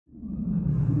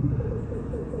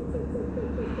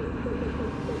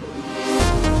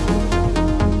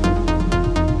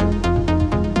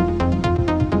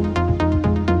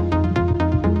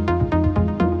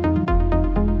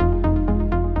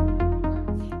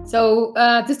So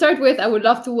to start with, I would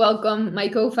love to welcome my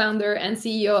co-founder and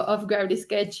CEO of Gravity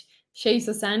Sketch, Seyi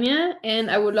Sosanya, and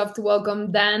I would love to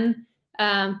welcome Dan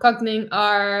Cockning,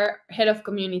 our head of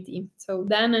community. So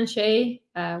Dan and Seyi,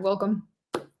 welcome.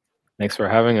 Thanks for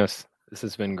having us. This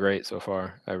has been great so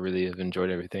far. I really have enjoyed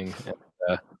everything.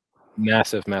 And,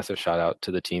 massive shout out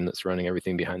to the team that's running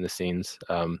everything behind the scenes.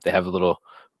 They have a little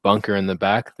bunker in the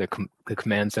back, the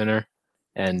command center,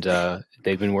 and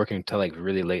they've been working till like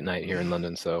really late night here in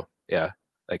London. So yeah,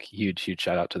 like huge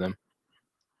shout out to them.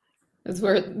 That's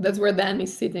where Dan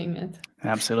is sitting at.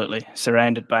 Absolutely,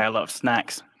 surrounded by a lot of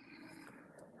snacks.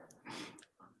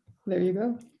 There you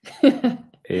go.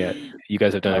 Yeah, you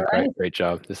guys have done a great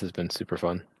job. This has been super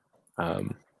fun. Let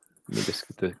me just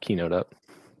get the keynote up.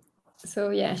 So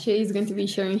yeah, Seyi is going to be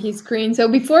sharing his screen. So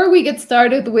before we get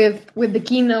started with the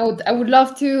keynote, I would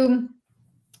love to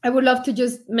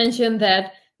just mention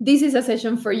that this is a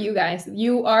session for you guys.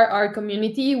 You are our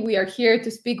community. We are here to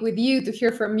speak with you, to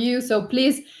hear from you. So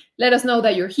please let us know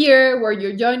that you're here, where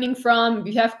you're joining from.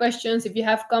 If you have questions, if you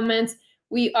have comments,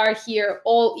 we are here,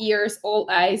 all ears, all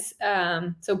eyes.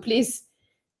 So please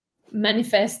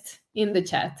manifest in the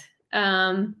chat.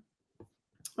 All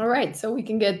right, so we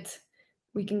can get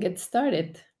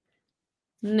started.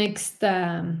 Next,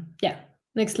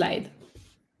 next slide.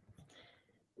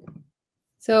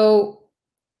 So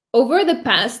over the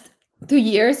past 2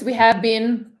 years, we have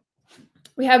been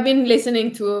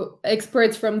listening to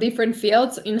experts from different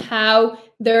fields in how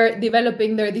they're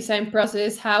developing their design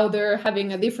process, how they're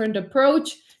having a different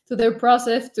approach to their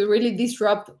process to really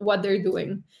disrupt what they're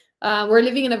doing. We're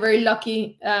living in a very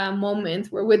lucky moment.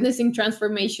 We're witnessing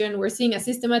transformation. We're seeing a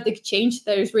systematic change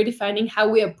that is redefining how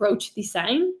we approach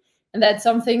design. And that's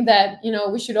something that,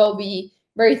 we should all be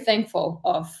very thankful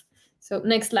of. So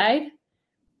next slide.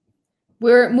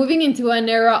 We're moving into an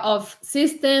era of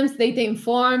systems,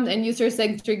 data-informed, and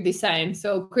user-centric design.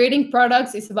 So creating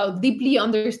products is about deeply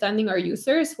understanding our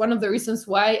users. One of the reasons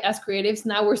why, as creatives,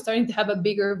 now we're starting to have a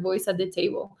bigger voice at the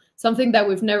table, something that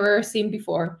we've never seen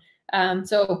before.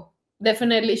 So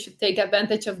definitely should take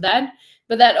advantage of that.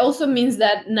 But that also means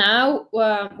that now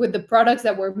with the products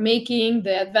that we're making,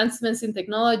 the advancements in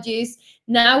technologies,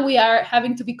 now we are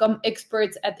having to become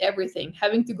experts at everything,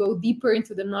 having to go deeper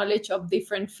into the knowledge of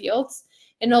different fields,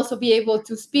 and also be able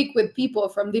to speak with people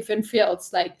from different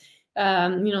fields like,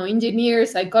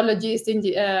 engineers, psychologists,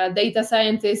 data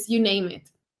scientists, you name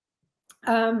it.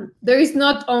 There is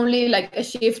not only like a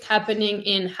shift happening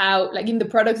in how, like in the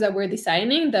products that we're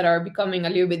designing that are becoming a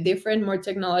little bit different, more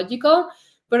technological,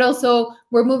 but also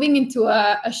we're moving into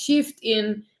a shift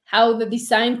in how the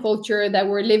design culture that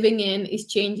we're living in is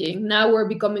changing. Now we're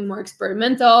becoming more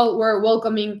experimental. We're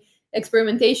welcoming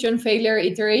experimentation, failure,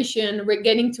 iteration. We're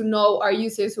getting to know our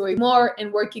users way more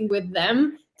and working with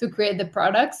them to create the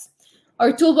products.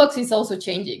 Our toolbox is also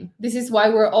changing. This is why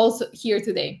we're also here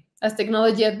today. As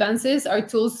technology advances, our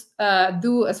tools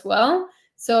do as well.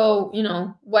 So,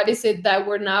 what is it that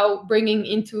we're now bringing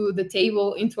into the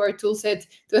table, into our tool set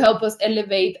to help us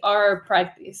elevate our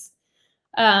practice?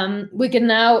 We can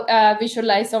now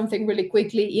visualize something really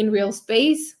quickly in real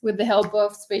space with the help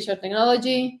of spatial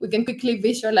technology. We can quickly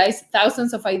visualize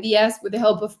thousands of ideas with the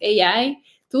help of AI.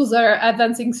 Tools are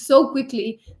advancing so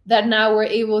quickly that now we're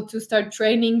able to start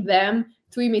training them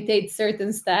to imitate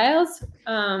certain styles.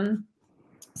 And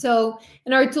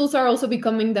our tools are also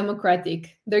becoming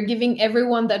democratic. They're giving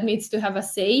everyone that needs to have a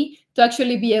say to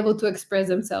actually be able to express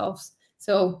themselves.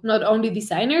 So not only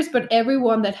designers, but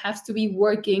everyone that has to be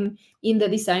working in the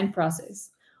design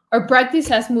process. Our practice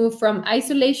has moved from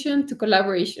isolation to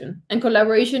collaboration, and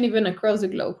collaboration even across the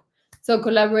globe. So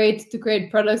collaborate to create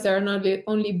products that are not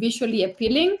only visually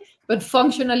appealing, but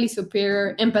functionally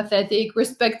superior, empathetic,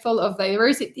 respectful of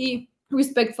diversity,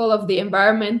 respectful of the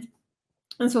environment.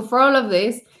 And so for all of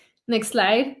this, next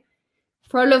slide,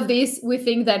 for all of this, we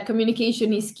think that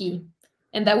communication is key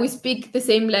and that we speak the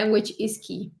same language is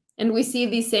key. And we see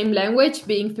the same language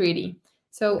being 3D.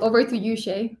 So over to you,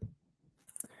 Seyi.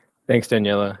 Thanks,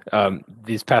 Daniela.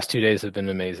 These past 2 days have been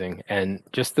amazing. And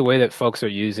just the way that folks are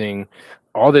using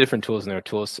all the different tools in their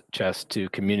tool chest to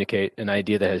communicate an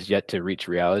idea that has yet to reach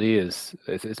reality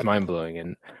it's mind-blowing.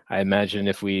 And I imagine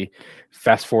if we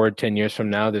fast forward 10 years from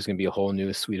now, there's going to be a whole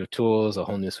new suite of tools, a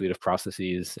whole new suite of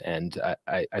processes. And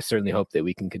I certainly hope that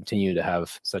we can continue to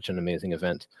have such an amazing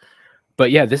event. But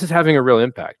yeah, this is having a real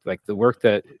impact. Like the work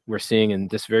that we're seeing in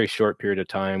this very short period of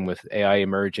time with AI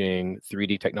emerging,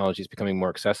 3D technologies becoming more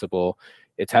accessible,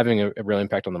 it's having a real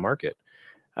impact on the market.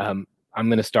 I'm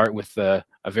going to start with a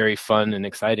very fun and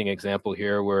exciting example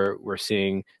here where we're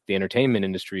seeing the entertainment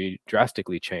industry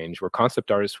drastically change, where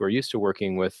concept artists who are used to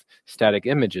working with static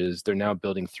images, they're now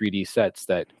building 3D sets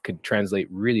that could translate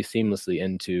really seamlessly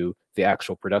into the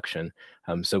actual production.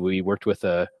 So we worked with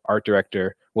a art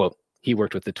director, well, he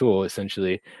worked with the tool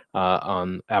essentially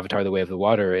on Avatar: The Way of the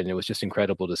Water, and it was just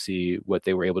incredible to see what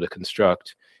they were able to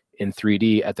construct in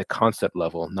 3D at the concept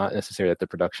level, not necessarily at the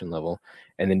production level,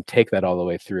 and then take that all the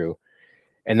way through.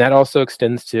 And that also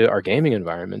extends to our gaming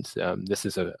environments. This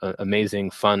is an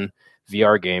amazing, fun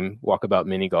VR game, Walkabout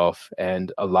Mini Golf,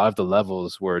 and a lot of the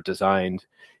levels were designed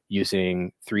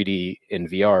using 3D in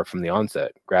VR from the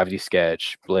onset. Gravity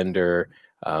Sketch, Blender,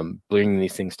 bringing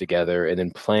these things together, and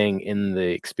then playing in the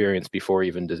experience before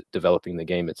even developing the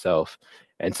game itself.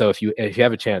 And so if you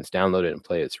have a chance, download it and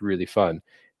play it. It's really fun.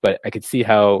 But I could see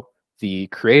how the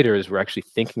creators were actually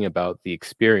thinking about the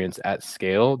experience at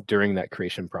scale during that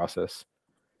creation process.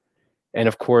 And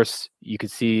of course, you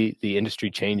could see the industry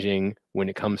changing when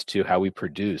it comes to how we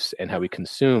produce and how we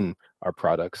consume our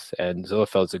products. And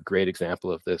Zillafeld is a great example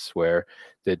of this, where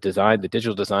the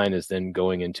digital design is then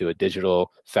going into a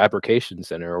digital fabrication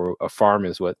center, or a farm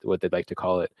is what they'd like to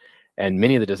call it. And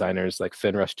many of the designers like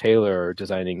Fenrush Taylor are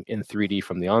designing in 3D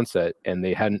from the onset, and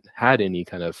they hadn't had any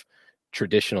kind of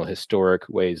traditional historic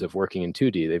ways of working in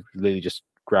 2D. They've really just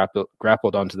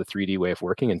grappled onto the 3D way of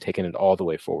working and taken it all the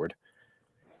way forward.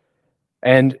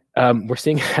 And we're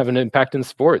seeing it have an impact in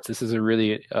sports. This is a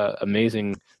really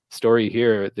amazing story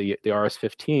here. The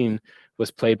RS-15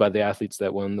 was played by the athletes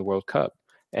that won the World Cup.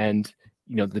 And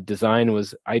the design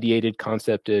was ideated,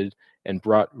 concepted, and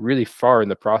brought really far in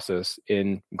the process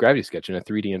in Gravity Sketch in a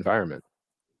 3D environment.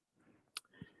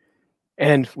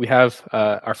 And we have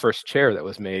our first chair that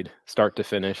was made start to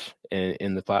finish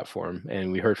in the platform.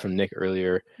 And we heard from Nick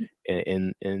earlier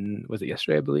in was it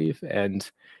yesterday, I believe? And,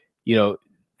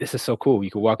 this is so cool.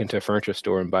 You could walk into a furniture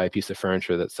store and buy a piece of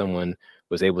furniture that someone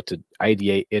was able to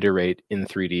ideate, iterate in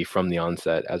 3D from the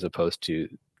onset, as opposed to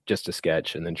just a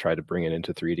sketch and then try to bring it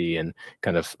into 3D and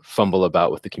kind of fumble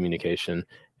about with the communication.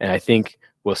 And I think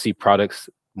we'll see products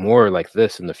more like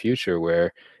this in the future,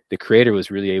 where the creator was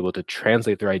really able to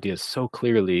translate their ideas so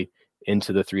clearly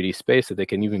into the 3D space that they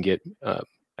can even get,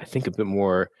 I think, a bit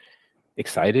more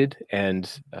excited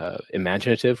and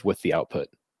imaginative with the output.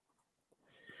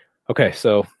 Okay,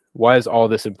 so why is all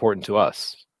this important to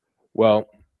us? Well,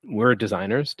 we're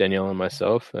designers, Daniela and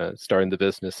myself, starting the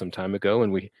business some time ago,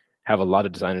 and we have a lot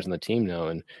of designers on the team now,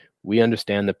 and we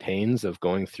understand the pains of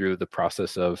going through the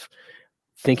process of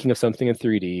thinking of something in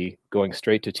 3D, going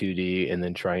straight to 2D, and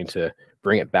then trying to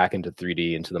bring it back into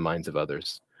 3D into the minds of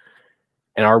others.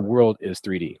 And our world is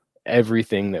 3D.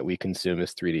 Everything that we consume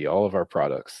is 3D, all of our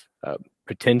products.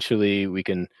 Potentially, we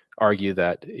can argue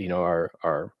that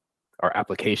our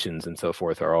applications and so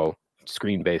forth are all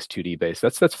screen-based, 2D-based.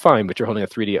 That's fine, but you're holding a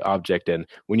 3D object, and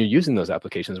when you're using those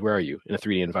applications, where are you? In a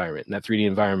 3D environment. In that 3D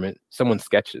environment, someone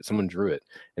sketched it, someone drew it.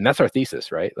 And that's our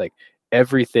thesis, right? Like,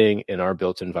 everything in our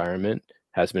built environment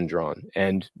has been drawn,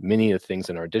 and many of the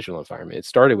things in our digital environment. It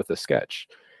started with a sketch.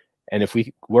 And if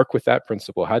we work with that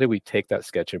principle, how do we take that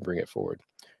sketch and bring it forward?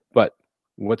 But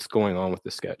what's going on with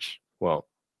the sketch? Well,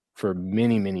 for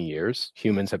many, many years,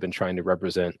 humans have been trying to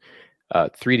represent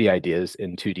 3D ideas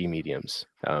in 2D mediums,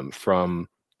 from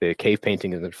the cave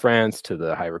paintings in France to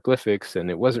the hieroglyphics. And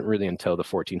it wasn't really until the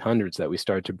 1400s that we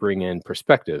started to bring in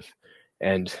perspective.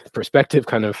 And perspective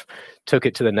kind of took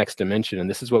it to the next dimension. And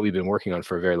this is what we've been working on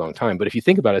for a very long time. But if you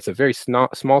think about it, it's a very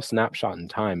small snapshot in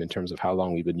time in terms of how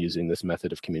long we've been using this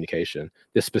method of communication,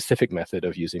 this specific method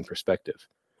of using perspective.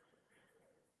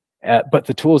 But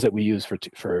the tools that we use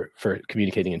for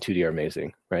communicating in 2D are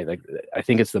amazing, right? Like, I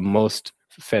think it's the most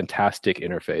fantastic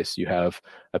interface. You have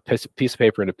a piece of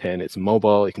paper and a pen. It's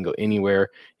mobile. It can go anywhere.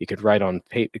 You could write on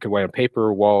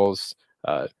paper, walls,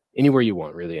 anywhere you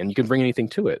want, really. And you can bring anything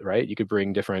to it, right? You could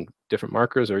bring different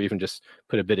markers, or even just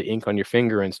put a bit of ink on your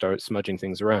finger and start smudging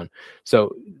things around.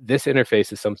 So this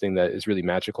interface is something that is really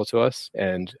magical to us,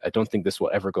 and I don't think this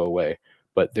will ever go away.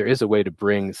 But there is a way to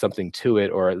bring something to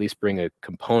it, or at least bring a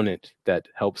component that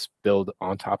helps build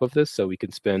on top of this, so we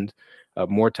can spend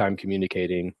more time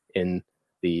communicating in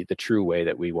the true way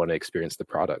that we want to experience the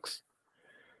products.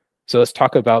 So let's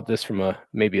talk about this from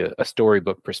maybe a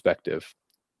storybook perspective.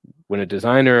 When a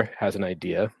designer has an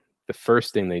idea, the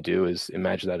first thing they do is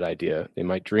imagine that idea. They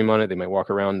might dream on it, they might walk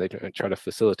around, they try to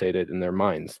facilitate it in their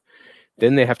minds.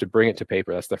 Then they have to bring it to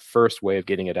paper. That's the first way of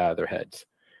getting it out of their heads.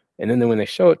 And then when they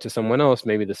show it to someone else,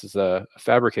 maybe this is a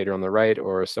fabricator on the right,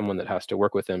 or someone that has to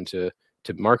work with them to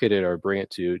market it or bring it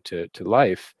to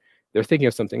life, they're thinking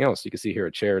of something else. You can see here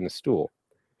a chair and a stool.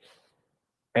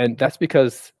 And that's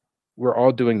because we're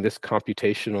all doing this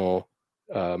computational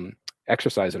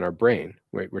exercise in our brain.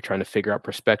 Right? We're trying to figure out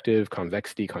perspective,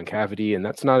 convexity, concavity, and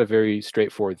that's not a very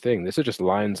straightforward thing. This is just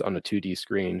lines on a 2D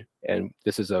screen, and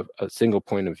this is a single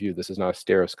point of view. This is not a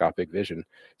stereoscopic vision.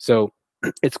 So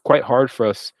it's quite hard for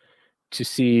us to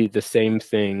see the same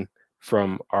thing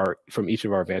from each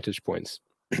of our vantage points,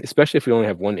 especially if we only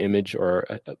have one image or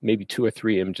maybe 2 or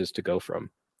 3 images to go from.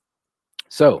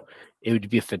 So it would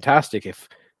be fantastic if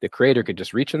the creator could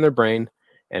just reach in their brain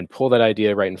and pull that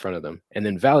idea right in front of them, and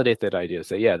then validate that idea,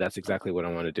 say, yeah, that's exactly what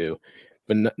I want to do.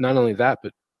 But not only that,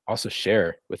 but also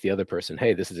share with the other person,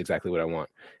 hey, this is exactly what I want.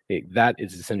 Hey, that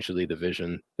is essentially the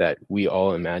vision that we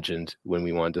all imagined when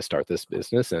we wanted to start this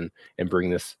business and bring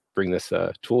this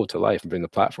tool to life and bring the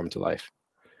platform to life.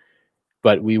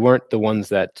 But we weren't the ones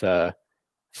that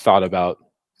thought about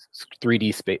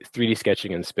 3D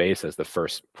sketching in space as the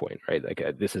first point, right?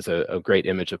 Like this is a great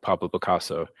image of Pablo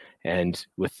Picasso, and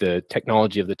with the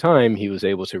technology of the time, he was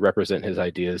able to represent his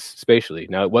ideas spatially.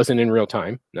 Now, it wasn't in real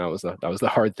time. That was the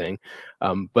hard thing,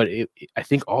 but I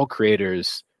think all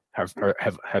creators have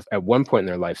at one point in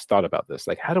their lives thought about this.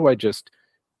 Like, how do I just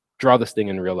draw this thing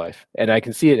in real life? And I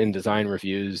can see it in design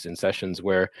reviews and sessions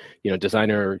where,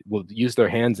 designer will use their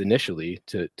hands initially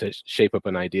to shape up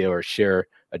an idea or share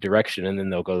a direction, and then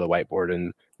they'll go to the whiteboard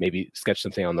and maybe sketch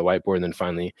something on the whiteboard, and then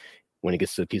finally, when it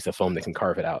gets to the piece of foam, they can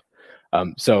carve it out.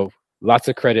 So lots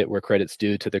of credit where credit's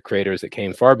due to the creators that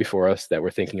came far before us that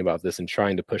were thinking about this and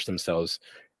trying to push themselves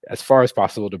as far as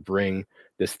possible to bring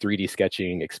this 3D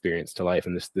sketching experience to life,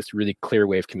 and this really clear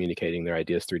way of communicating their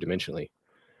ideas 3-dimensionally.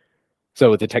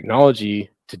 So with the technology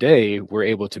today, we're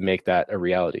able to make that a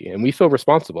reality, and we feel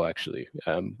responsible. Actually,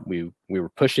 we were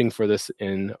pushing for this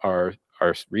in our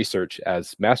research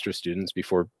as master's students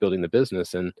before building the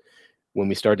business, and when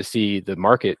we started to see the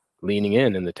market leaning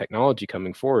in and the technology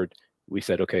coming forward, we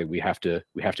said, okay, we have to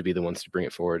be the ones to bring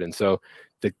it forward. And so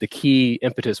the key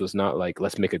impetus was not like,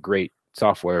 let's make a great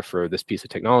software for this piece of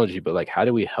technology, but like, how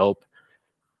do we help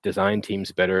design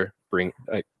teams better bring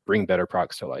better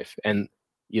products to life? And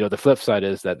the flip side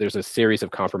is that there's a series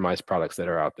of compromised products that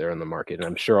are out there in the market. And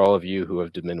I'm sure all of you who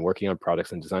have been working on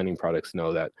products and designing products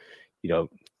know that,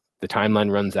 the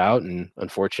timeline runs out, and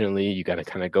unfortunately, you got to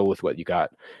kind of go with what you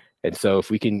got. And so if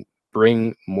we can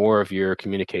bring more of your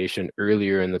communication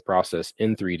earlier in the process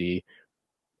in 3D,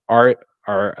 our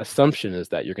assumption is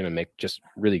that you're going to make just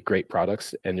really great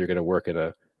products, and you're going to work in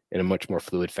a much more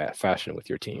fluid fashion with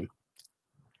your team.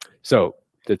 So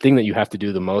the thing that you have to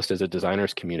do the most as a designer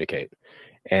is communicate.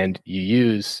 And you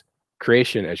use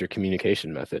creation as your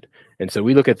communication method. And so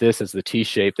we look at this as the T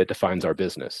shape that defines our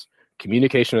business.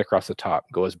 Communication across the top,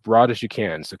 go as broad as you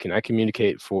can. So can I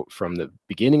communicate from the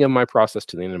beginning of my process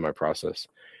to the end of my process?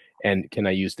 And can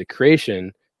I use the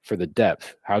creation for the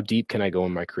depth? How deep can I go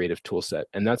in my creative tool set?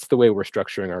 And that's the way we're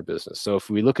structuring our business. So if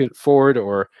we look at forward,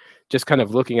 or just kind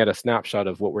of looking at a snapshot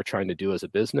of what we're trying to do as a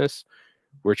business,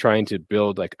 we're trying to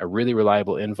build like a really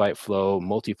reliable invite flow,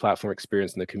 multi-platform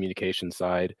experience on the communication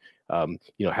side,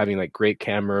 having like great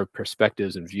camera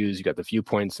perspectives and views. You got the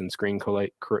viewpoints and screen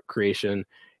creation.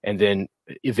 And then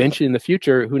eventually in the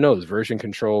future, who knows, version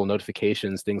control,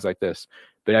 notifications, things like this.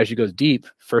 But as you go deep,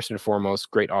 first and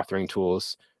foremost, great authoring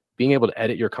tools, being able to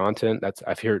edit your content.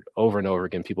 I've heard over and over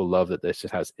again, people love that this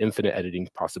just has infinite editing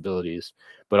possibilities,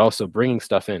 but also bringing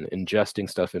stuff in, ingesting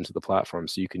stuff into the platform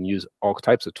so you can use all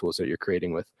types of tools that you're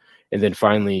creating with. And then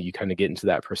finally, you kind of get into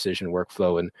that precision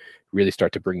workflow and really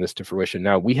start to bring this to fruition.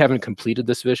 Now, we haven't completed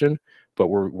this vision, but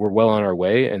we're well on our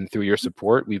way. And through your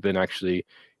support, we've been actually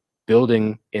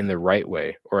building in the right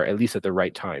way, or at least at the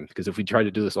right time. Because if we tried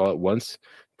to do this all at once,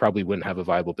 probably wouldn't have a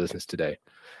viable business today.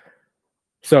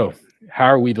 So how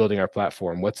are we building our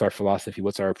platform? What's our philosophy?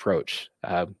 What's our approach?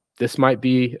 This might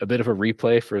be a bit of a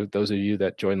replay for those of you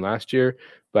that joined last year,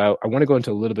 but I want to go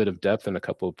into a little bit of depth and a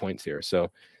couple of points here. So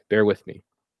bear with me.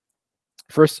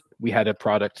 First, we had a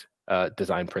product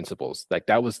design principles. Like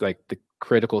that was like the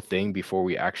critical thing before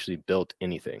we actually built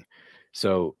anything.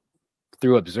 So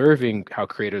through observing how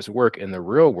creators work in the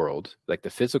real world, like the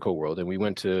physical world, and we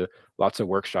went to lots of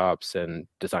workshops and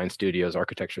design studios,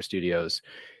 architecture studios,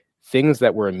 things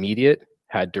that were immediate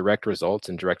had direct results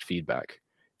and direct feedback.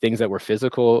 Things that were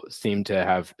physical seemed to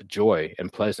have joy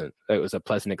and pleasant. It was a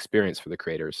pleasant experience for the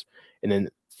creators. And then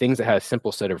things that had a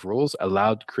simple set of rules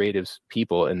allowed creative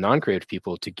people and non-creative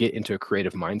people to get into a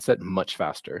creative mindset much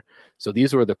faster. So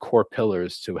these were the core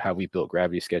pillars to how we built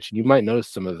Gravity Sketch. And you might notice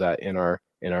some of that in our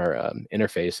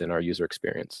interface and our user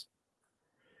experience.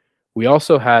 We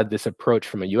also had this approach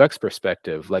from a UX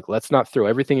perspective, like let's not throw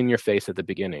everything in your face at the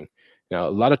beginning. Now, a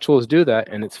lot of tools do that,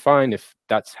 and it's fine if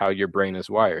that's how your brain is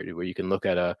wired, where you can look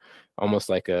at almost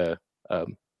like a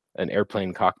an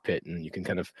airplane cockpit and you can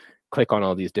kind of click on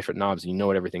all these different knobs and you know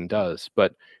what everything does.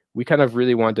 But we kind of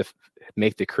really want to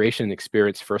make the creation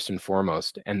experience first and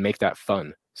foremost and make that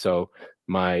fun. So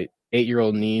my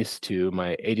 8-year-old niece to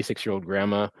my 86-year-old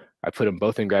grandma, I put them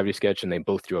both in Gravity Sketch and they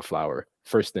both drew a flower.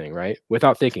 First thing, right?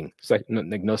 Without thinking,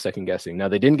 no second guessing. Now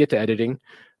they didn't get to editing,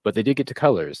 but they did get to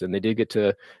colors and they did get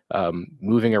to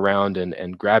moving around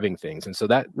and grabbing things. And so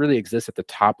that really exists at the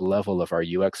top level of our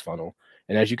UX funnel.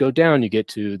 And as you go down, you get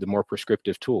to the more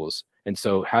prescriptive tools. And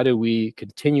so how do we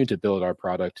continue to build our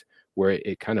product where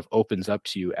it kind of opens up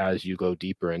to you as you go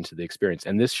deeper into the experience?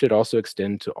 And this should also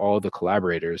extend to all the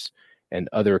collaborators and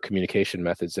other communication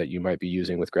methods that you might be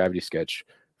using with Gravity Sketch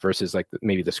versus like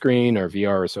maybe the screen or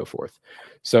VR or so forth.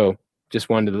 So just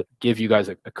wanted to give you guys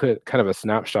a kind of a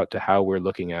snapshot to how we're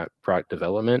looking at product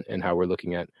development and how we're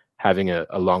looking at having a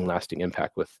long-lasting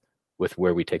impact with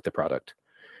where we take the product.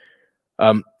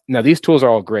 Now, these tools are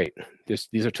all great.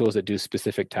 These are tools that do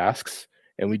specific tasks,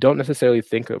 and we don't necessarily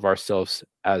think of ourselves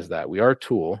as that. We are a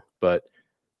tool, but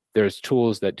there's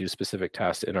tools that do specific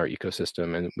tasks in our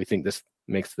ecosystem, and we think this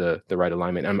makes the right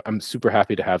alignment. I'm super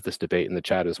happy to have this debate in the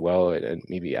chat as well, and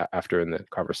maybe after in the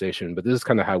conversation, but this is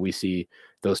kind of how we see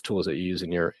those tools that you use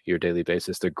in your daily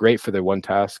basis. They're great for their one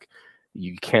task.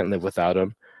 You can't live without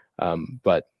them,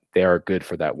 but they are good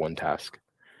for that one task.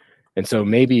 And so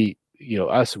maybe,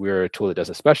 we're a tool that does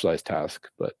a specialized task,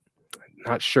 but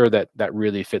not sure that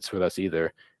really fits with us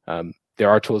either. There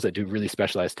are tools that do really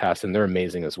specialized tasks, and they're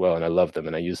amazing as well, and I love them,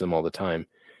 and I use them all the time.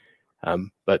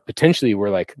 But potentially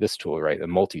we're like this tool, right? A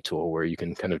multi-tool where you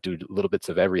can kind of do little bits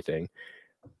of everything.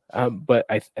 But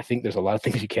I think there's a lot of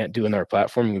things you can't do in our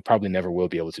platform, and we probably never will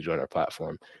be able to do on our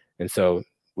platform. And so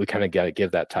we kind of got to give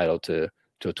that title to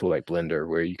a tool like Blender,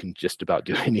 where you can just about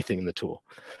do anything in the tool.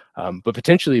 But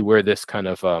potentially we're this kind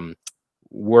of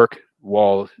work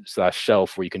wall /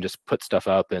 shelf where you can just put stuff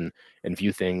up and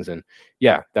view things. And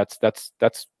yeah, that's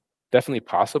definitely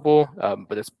possible,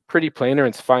 but it's pretty planar and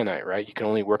it's finite, right? You can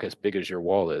only work as big as your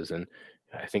wall is. And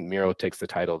I think Miro takes the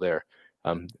title there,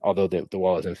 although the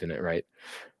wall is infinite, right?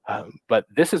 But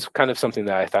this is kind of something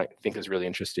that I think is really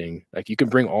interesting. Like you can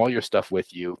bring all your stuff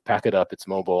with you, pack it up, it's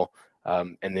mobile,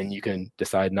 and then you can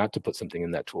decide not to put something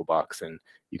in that toolbox, and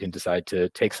you can decide to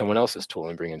take someone else's tool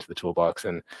and bring it into the toolbox.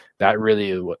 And that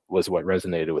really was what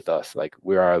resonated with us. Like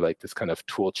we are like this kind of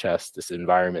tool chest, this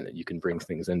environment that you can bring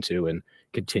things into and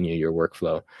continue your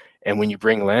workflow. And when you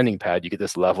bring Landing Pad, you get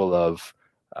this level of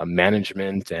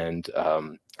management and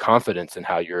confidence in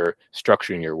how you're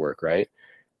structuring your work, right?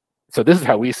 So this is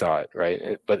how we saw it,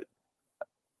 right? But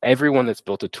everyone that's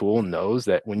built a tool knows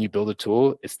that when you build a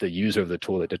tool, it's the user of the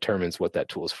tool that determines what that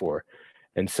tool is for.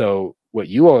 And so what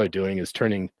you all are doing is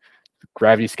turning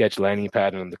Gravity Sketch, Landing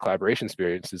Pad, and the collaboration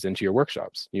experiences into your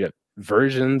workshops. You have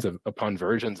versions upon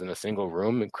versions in a single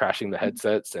room and crashing the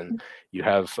headsets, and you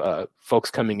have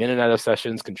folks coming in and out of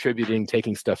sessions, contributing,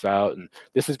 taking stuff out. And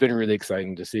this has been really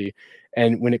exciting to see.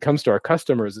 And when it comes to our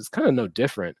customers, it's kind of no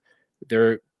different.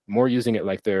 They're more using it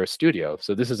like their studio.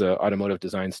 So this is an automotive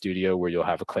design studio where you'll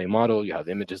have a clay model, you have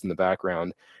images in the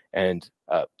background, and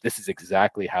this is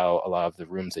exactly how a lot of the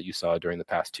rooms that you saw during the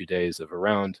past 2 days of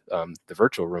around the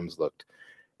virtual rooms looked.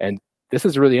 And this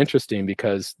is really interesting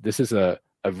because this is a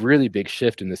really big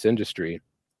shift in this industry.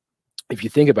 If you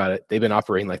think about it, they've been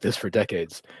operating like this for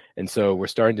decades. And so we're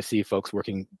starting to see folks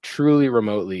working truly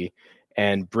remotely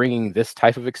and bringing this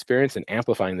type of experience and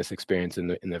amplifying this experience in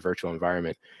the virtual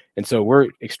environment. And so we're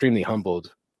extremely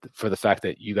humbled for the fact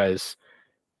that you guys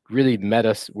really met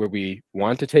us where we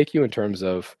want to take you in terms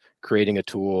of creating a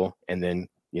tool and then,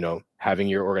 having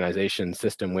your organization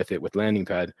system with it with Landing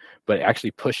Pad, but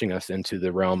actually pushing us into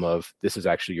the realm of this is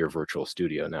actually your virtual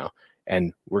studio now.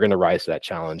 And we're going to rise to that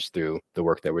challenge through the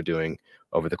work that we're doing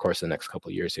over the course of the next couple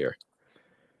of years here.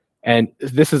 And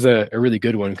this is a really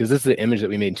good one because this is the image that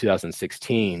we made in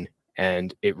 2016,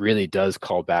 and it really does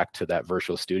call back to that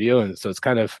virtual studio. And so it's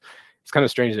kind of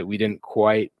strange that we didn't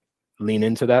quite lean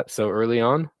into that so early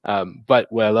on. But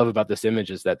what I love about this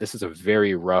image is that this is a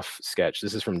very rough sketch.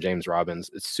 This is from James Robbins.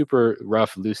 It's super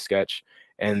rough, loose sketch.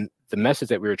 And the message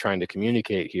that we were trying to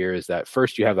communicate here is that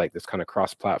first you have like this kind of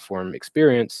cross-platform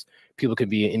experience. People can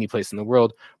be in any place in the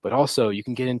world, but also you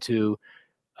can get into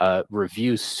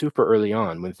reviews super early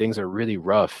on when things are really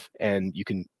rough, and you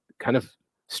can kind of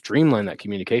streamline that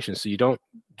communication so you don't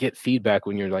get feedback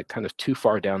when you're like kind of too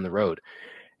far down the road.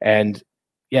 And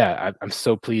yeah, I'm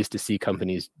so pleased to see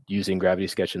companies using Gravity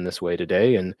Sketch in this way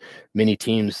today, and many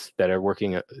teams that are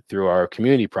working through our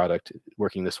community product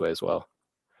working this way as well.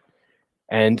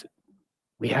 And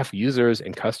we have users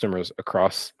and customers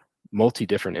across multi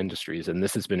different industries, and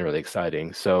this has been really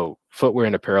exciting. So footwear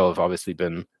and apparel have obviously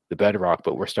been the bedrock,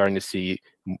 but we're starting to see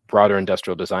broader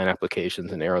industrial design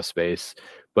applications in aerospace.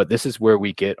 But this is where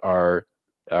we get our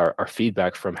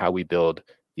feedback from how we build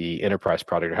the enterprise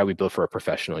product, or how we build for a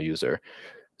professional user.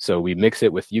 So we mix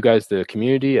it with you guys, the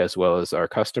community, as well as our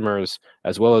customers,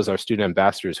 as well as our student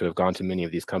ambassadors who have gone to many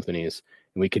of these companies.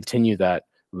 And we continue that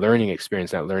learning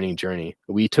experience, that learning journey.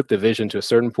 We took the vision to a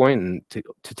certain point, and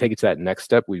to take it to that next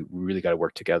step, we really got to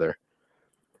work together.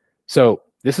 So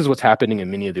this is what's happening in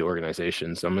many of the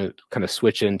organizations. I'm going to kind of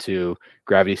switch into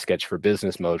Gravity Sketch for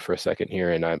Business mode for a second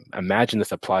here. And I imagine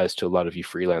this applies to a lot of you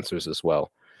freelancers as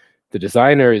well. The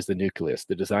designer is the nucleus.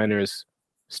 The designer is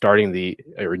starting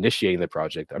or initiating the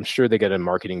project. I'm sure they get a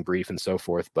marketing brief and so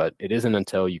forth, but it isn't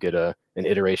until you get an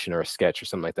iteration or a sketch or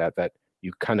something like that that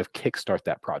you kind of kickstart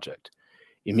that project.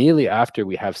 Immediately after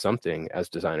we have something as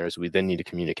designers, we then need to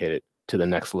communicate it to the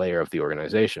next layer of the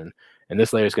organization. And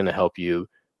this layer is going to help you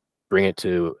bring it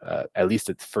to at least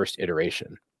its first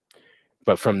iteration.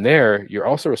 But from there, you're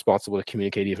also responsible to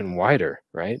communicate even wider,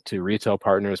 right? To retail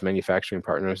partners, manufacturing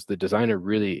partners. The designer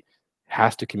really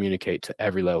has to communicate to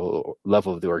every level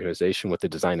of the organization what the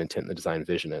design intent and the design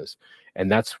vision is.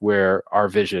 And that's where our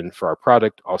vision for our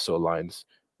product also aligns.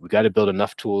 We got to build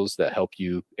enough tools that help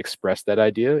you express that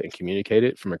idea and communicate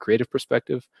it from a creative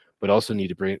perspective, but also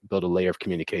need to build a layer of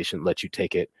communication that lets you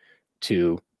take it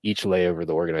to each layer of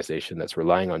the organization that's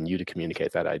relying on you to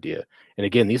communicate that idea. And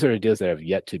again, these are ideas that have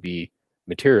yet to be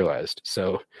materialized.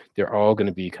 So they're all going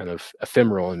to be kind of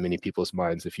ephemeral in many people's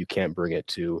minds if you can't bring it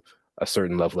to a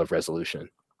certain level of resolution.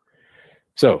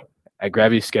 So at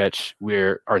Gravity Sketch,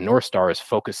 our North Star is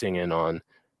focusing in on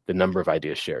the number of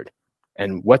ideas shared.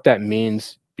 And what that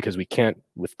means, because we can't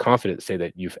with confidence say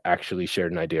that you've actually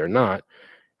shared an idea or not,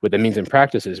 what that means in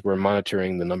practice is we're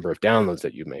monitoring the number of downloads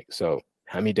that you make. So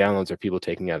how many downloads are people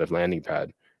taking out of Landing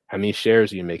Pad? How many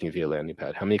shares are you making via Landing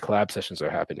Pad? How many collab sessions are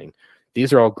happening?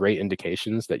 These are all great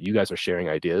indications that you guys are sharing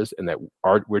ideas and that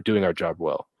we're doing our job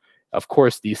well. Of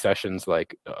course, these sessions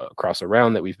like Across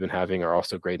Around that we've been having are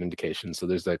also great indications. So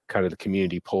there's the kind of the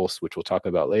community pulse, which we'll talk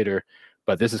about later,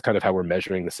 but this is kind of how we're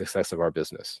measuring the success of our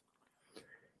business.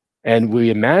 And we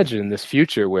imagine this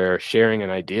future where sharing an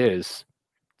idea is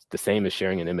the same as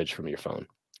sharing an image from your phone.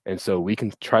 And so we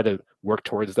can try to work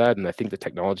towards that. And I think the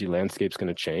technology landscape is going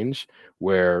to change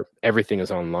where everything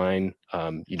is online.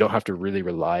 You don't have to really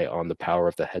rely on the power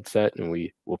of the headset. And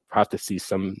we will have to see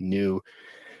some new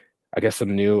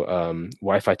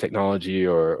Wi-Fi technology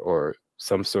or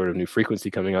some sort of new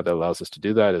frequency coming out that allows us to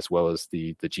do that, as well as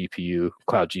the GPU,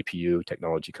 cloud GPU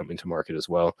technology coming to market as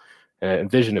well. And I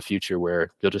envision a future where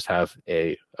you'll just have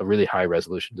a really high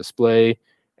resolution display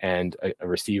and a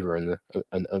receiver and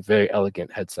a very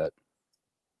elegant headset.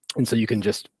 And so you can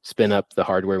just spin up the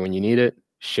hardware when you need it,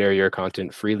 share your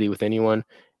content freely with anyone,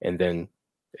 and then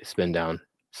spin down.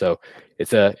 So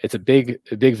it's a big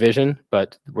vision,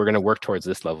 but we're going to work towards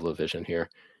this level of vision here,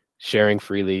 sharing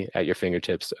freely at your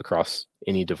fingertips across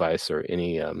any device or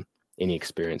any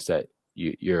experience that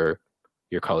your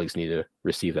colleagues need to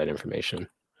receive that information.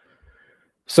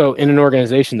 So in an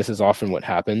organization, this is often what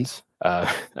happens.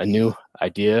 A new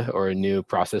idea or a new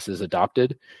process is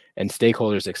adopted, and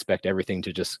stakeholders expect everything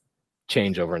to just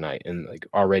change overnight. And like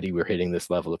already we're hitting this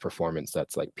level of performance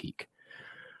that's like peak.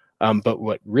 But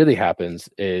what really happens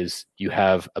is you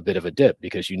have a bit of a dip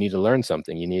because you need to learn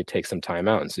something. You need to take some time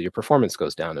out. And so your performance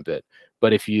goes down a bit.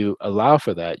 But if you allow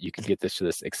for that, you can get to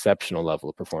this exceptional level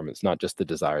of performance, not just the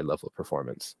desired level of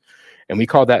performance. And we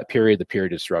call that period the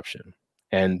period of disruption.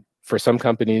 And for some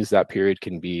companies, that period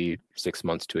can be 6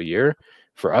 months to a year.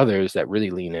 For others that really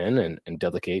lean in and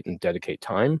dedicate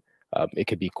time, it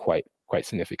could be quite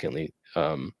significantly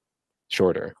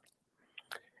shorter.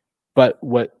 But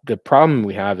what the problem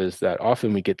we have is that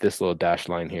often we get this little dash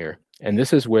line here. And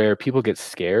this is where people get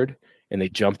scared and they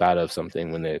jump out of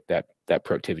something when that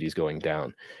productivity is going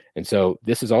down. And so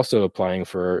this is also applying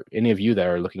for any of you that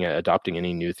are looking at adopting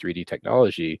any new 3D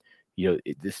technology.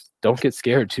 Don't get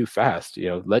scared too fast.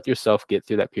 Let yourself get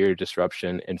through that period of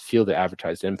disruption and feel the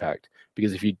advertised impact.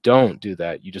 Because if you don't do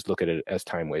that, you just look at it as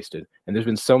time wasted. And there's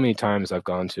been so many times I've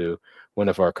gone to one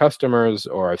of our customers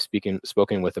or I've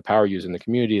spoken with a power user in the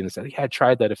community and said, yeah, I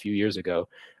tried that a few years ago,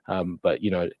 but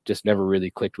it just never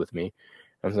really clicked with me.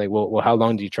 I was like, well, how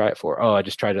long did you try it for? Oh, I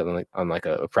just tried it on like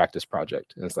a practice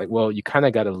project. And it's like, well, you kind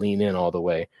of got to lean in all the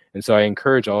way. And so I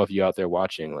encourage all of you out there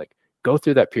watching, like, go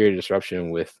through that period of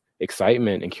disruption with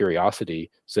excitement and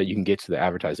curiosity so that you can get to the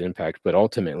advertised impact, but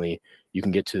ultimately you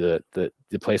can get to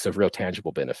the place of real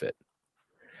tangible benefit.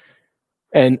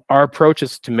 And our approach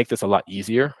is to make this a lot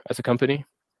easier as a company.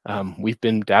 We've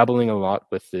been dabbling a lot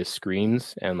with the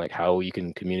screens and like how you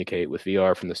can communicate with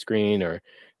VR from the screen or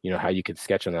how you could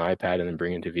sketch on the iPad and then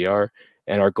bring it into VR.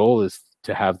 And our goal is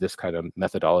to have this kind of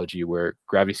methodology where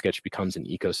Gravity Sketch becomes an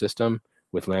ecosystem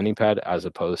with Landing Pad, as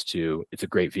opposed to it's a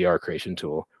great VR creation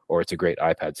tool, or it's a great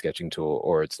iPad sketching tool,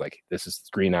 or it's like, this is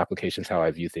screen applications, how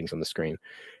I view things on the screen.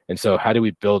 And so how do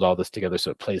we build all this together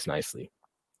so it plays nicely?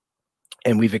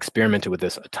 And we've experimented with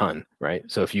this a ton, right?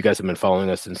 So if you guys have been following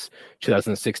us since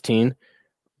 2016,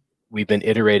 we've been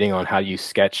iterating on how you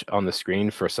sketch on the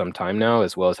screen for some time now,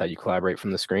 as well as how you collaborate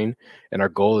from the screen. And our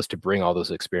goal is to bring all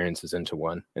those experiences into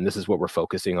one. And this is what we're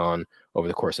focusing on over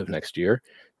the course of next year.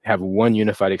 Have one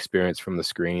unified experience from the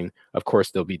screen. Of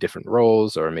course, there'll be different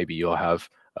roles, or maybe you'll have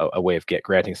a way of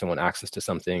granting someone access to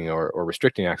something, or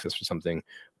restricting access to something,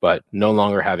 but no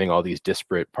longer having all these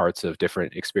disparate parts of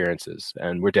different experiences.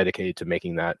 And we're dedicated to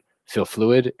making that feel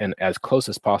fluid and as close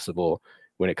as possible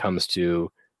when it comes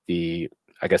to the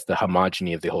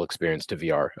homogeny of the whole experience to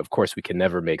VR. Of course, we can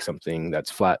never make something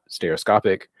that's flat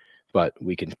stereoscopic, but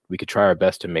we could try our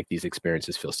best to make these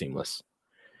experiences feel seamless.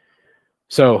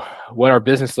 So what our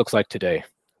business looks like today.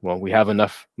 Well, we have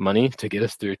enough money to get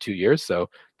us through 2 years, so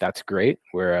that's great.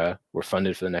 We're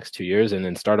funded for the next 2 years, and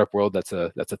in startup world, that's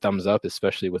a thumbs up,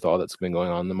 especially with all that's been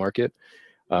going on in the market.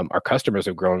 Our customers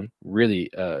have grown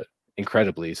really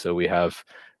incredibly. So we have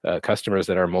customers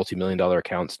that are multi-million-dollar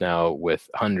accounts now, with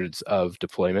hundreds of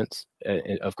deployments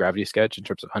of Gravity Sketch, in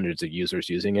terms of hundreds of users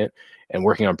using it, and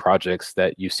working on projects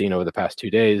that you've seen over the past 2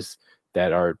 days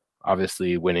that are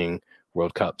obviously winning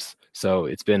World Cups. So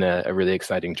it's been a really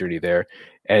exciting journey there.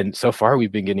 And so far,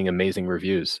 we've been getting amazing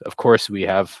reviews. Of course, we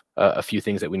have a few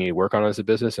things that we need to work on as a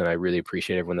business, and I really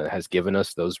appreciate everyone that has given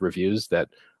us those reviews that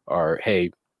are, hey,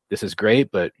 this is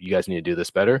great, but you guys need to do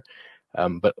this better.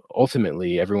 But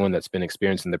ultimately, everyone that's been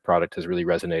experiencing the product has really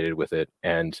resonated with it,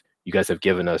 and you guys have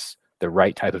given us the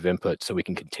right type of input so we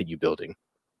can continue building.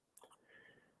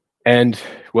 And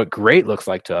what great looks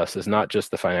like to us is not just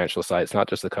the financial side, it's not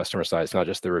just the customer side, it's not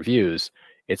just the reviews,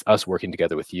 it's us working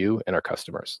together with you and our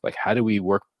customers. Like, how do we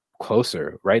work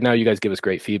closer? Right now, you guys give us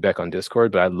great feedback on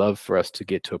Discord, but I'd love for us to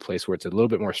get to a place where it's a little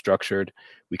bit more structured.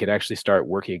 We could actually start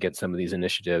working against some of these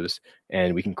initiatives,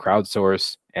 and we can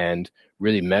crowdsource and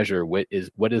really measure what is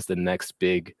the next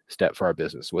big step for our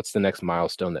business. What's the next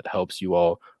milestone that helps you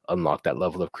all unlock that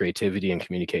level of creativity and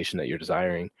communication that you're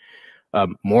desiring?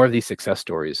 More of these success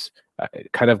stories. I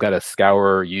kind of got to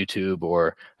scour YouTube,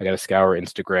 or I got to scour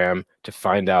Instagram to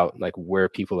find out like where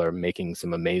people are making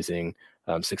some amazing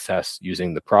success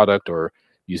using the product, or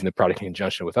using the product in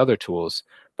conjunction with other tools.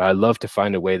 But I love to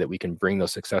find a way that we can bring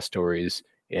those success stories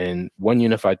in one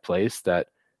unified place that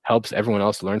helps everyone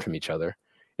else learn from each other.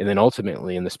 And then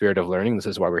ultimately, in the spirit of learning, this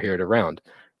is why we're here at Around.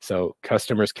 So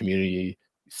customers, community,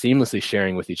 seamlessly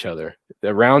sharing with each other.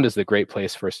 The Round is a great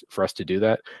place for us to do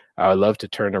that. I would love to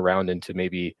turn Around into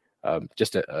maybe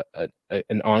just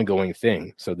an ongoing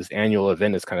thing. So this annual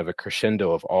event is kind of a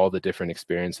crescendo of all the different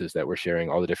experiences that we're sharing,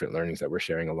 all the different learnings that we're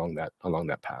sharing along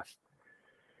that path.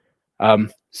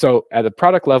 So at the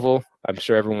product level, I'm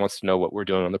sure everyone wants to know what we're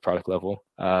doing on the product level.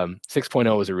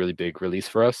 6.0 was a really big release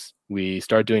for us. We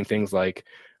started doing things like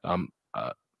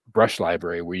brush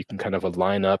library, where you can kind of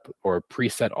align up or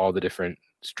preset all the different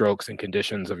strokes and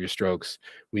conditions of your strokes.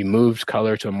 We moved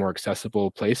color to a more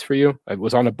accessible place for you. It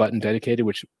was on a button dedicated,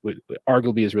 which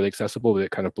arguably is really accessible, but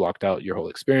it kind of blocked out your whole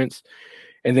experience.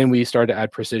 And then we started to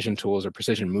add precision tools, or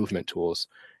precision movement tools,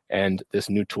 and this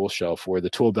new tool shelf where the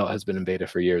tool belt has been in beta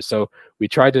for years. So we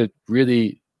tried to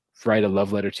really write a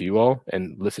love letter to you all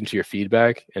and listen to your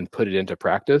feedback and put it into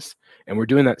practice. And we're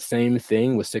doing that same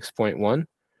thing with 6.1.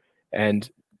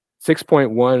 And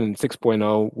 6.1 and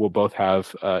 6.0 will both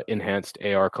have enhanced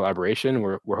AR collaboration.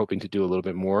 We're hoping to do a little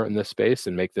bit more in this space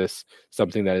and make this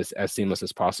something that is as seamless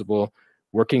as possible,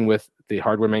 working with the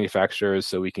hardware manufacturers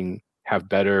so we can have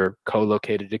better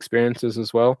co-located experiences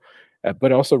as well,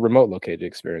 but also remote located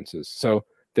experiences. So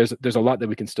there's a lot that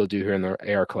we can still do here in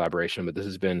the AR collaboration, but this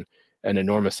has been an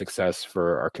enormous success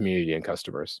for our community and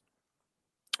customers.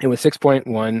 And with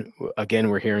 6.1, again,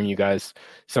 we're hearing you guys,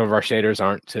 some of our shaders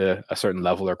aren't to a certain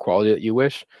level or quality that you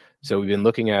wish. So we've been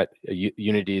looking at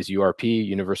Unity's URP,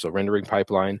 Universal Rendering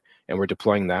Pipeline, and we're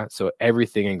deploying that. So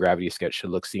everything in Gravity Sketch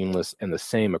should look seamless and the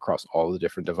same across all the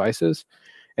different devices.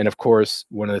 And of course,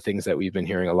 one of the things that we've been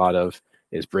hearing a lot of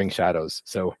is bring shadows.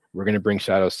 So we're going to bring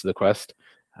shadows to the Quest.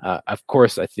 Of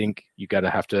course, I think you got to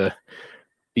have to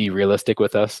be realistic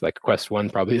with us. Like Quest 1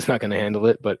 probably is not going to handle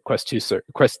it, but Quest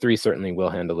 3 certainly will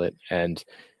handle it. And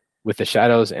with the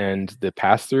shadows and the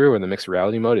pass-through or the mixed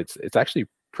reality mode, it's actually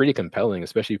pretty compelling,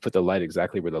 especially if you put the light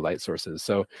exactly where the light source is.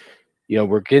 So, you know,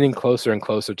 we're getting closer and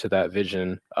closer to that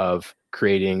vision of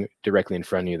creating directly in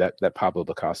front of you, that Pablo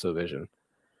Picasso vision.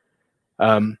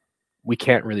 we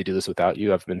can't really do this without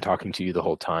you. I've been talking to you the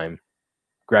whole time.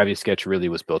 Gravity Sketch really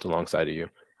was built alongside of you.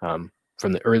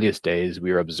 From the earliest days,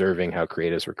 we were observing how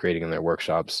creatives were creating in their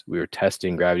workshops. We were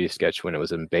testing Gravity Sketch when it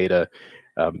was in beta.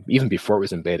 Even before it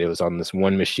was in beta, it was on this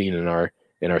one machine in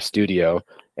our studio,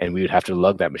 and we would have to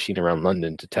lug that machine around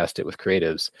London to test it with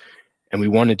creatives. And we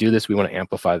want to do this. We want to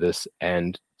amplify this.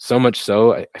 And so much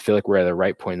so, I feel like we're at the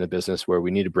right point in the business where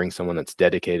we need to bring someone that's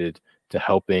dedicated to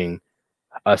helping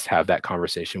us have that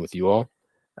conversation with you all.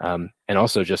 And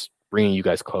also just bringing you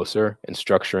guys closer and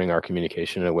structuring our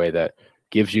communication in a way that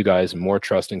gives you guys more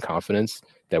trust and confidence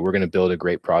that we're going to build a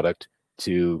great product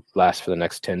to last for the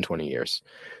next 10, 20 years.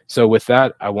 So with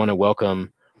that, I want to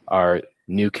welcome our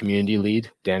new community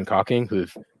lead, Dan Cocking,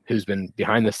 who's been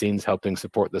behind the scenes helping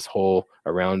support this whole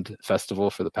Around festival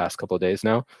for the past couple of days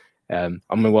now. I'm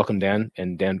going to welcome Dan,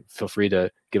 and Dan, feel free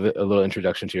to give a little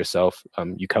introduction to yourself.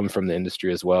 You come from the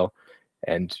industry as well,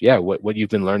 and yeah, what you've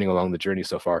been learning along the journey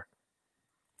so far.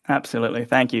 Absolutely.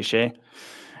 Thank you, Shay.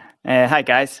 Hi,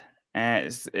 guys.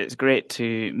 It's great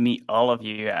to meet all of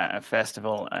you at a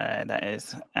festival that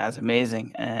is as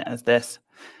amazing as this.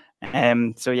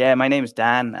 So yeah, my name is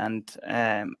Dan, and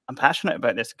I'm passionate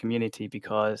about this community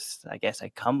because I guess I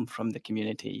come from the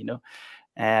community, you know.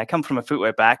 I come from a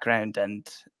footwear background, and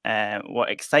what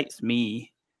excites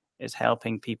me is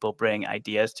helping people bring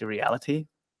ideas to reality.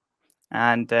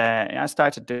 And I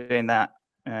started doing that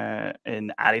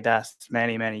in Adidas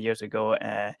many years ago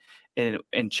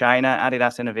in China,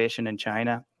 Adidas Innovation in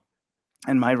China.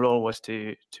 And my role was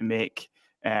to make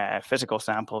physical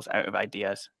samples out of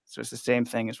ideas. So it's the same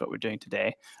thing as what we're doing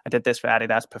today. I did this for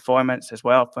Adidas Performance as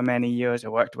well for many years. I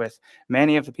worked with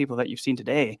many of the people that you've seen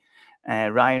today,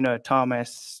 Rainer,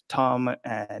 Thomas, Tom,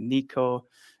 Nico,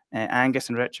 Angus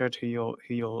and Richard, who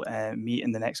you'll meet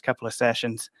in the next couple of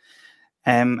sessions.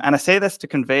 And I say this to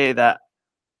convey that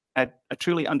I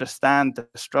truly understand the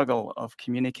struggle of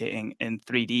communicating in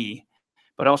 3D,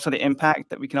 but also the impact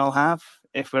that we can all have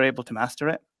if we're able to master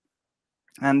it.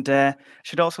 And I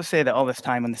should also say that all this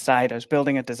time on the side, I was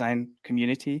building a design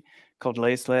community called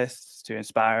Laceless to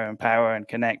inspire, empower, and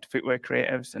connect footwear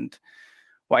creatives. And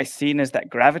what I've seen is that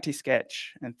Gravity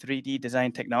Sketch and 3D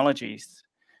design technologies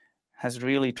has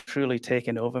really, truly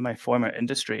taken over my former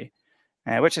industry,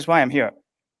 which is why I'm here.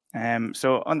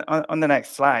 So on the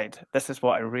next slide, this is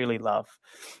what I really love.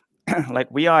 Like,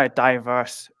 we are a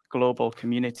diverse global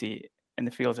community in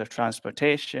the fields of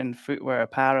transportation, footwear,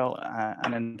 apparel,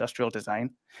 and industrial design.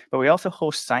 But we also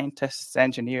host scientists,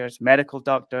 engineers, medical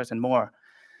doctors, and more.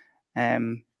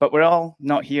 But we're all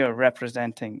not here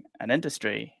representing an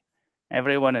industry.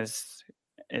 Everyone is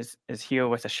here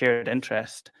with a shared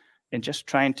interest in just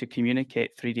trying to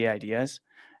communicate 3D ideas,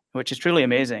 which is truly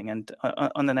amazing. And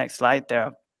on the next slide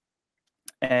there,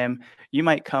 you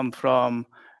might come from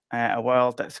a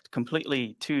world that's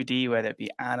completely 2D, whether it be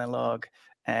analog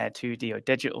 2D or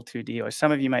digital 2D, or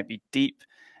some of you might be deep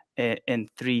in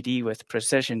 3D with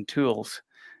precision tools,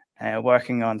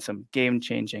 working on some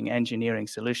game-changing engineering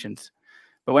solutions.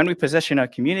 But when we position our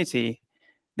community,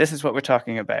 this is what we're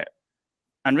talking about.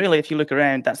 And really, if you look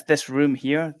around, that's this room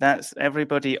here. That's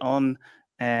everybody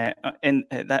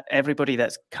everybody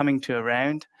that's coming to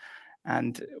Around.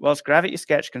 And whilst Gravity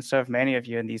Sketch can serve many of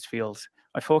you in these fields,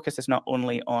 our focus is not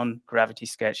only on Gravity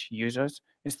Sketch users,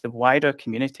 it's the wider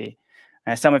community.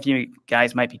 Some of you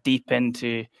guys might be deep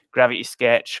into Gravity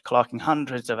Sketch, clocking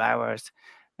hundreds of hours,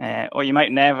 or you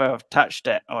might never have touched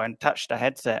it or touched a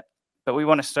headset. But we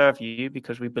want to serve you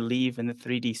because we believe in the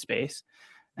 3D space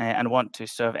and want to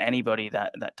serve anybody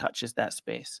that touches that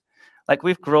space. Like,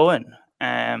 we've grown.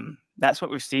 That's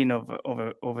what we've seen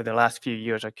over the last few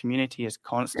years. Our community is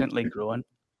constantly growing.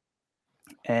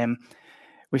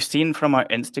 We've seen from our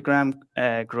Instagram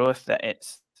growth that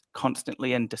it's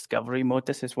constantly in discovery mode.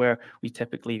 This is where we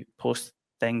typically post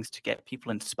things to get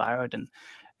people inspired.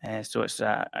 And so it's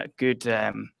a good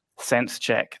sense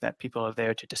check that people are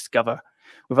there to discover.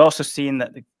 We've also seen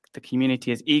that the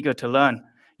community is eager to learn.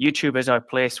 YouTube is our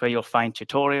place where you'll find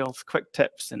tutorials, quick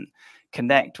tips, and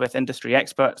connect with industry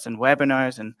experts and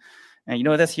webinars. And you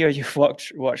know, this year you've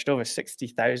watched over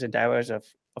 60,000 hours of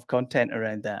content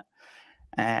around that.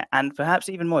 And perhaps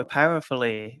even more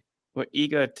powerfully, we're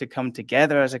eager to come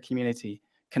together as a community,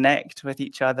 connect with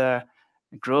each other,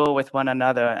 grow with one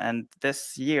another. And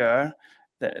this year,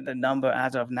 the number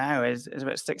as of now is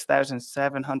about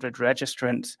 6,700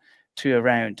 registrants to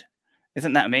Around.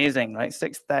 Isn't that amazing, right?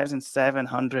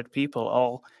 6,700 people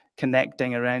all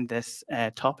connecting around this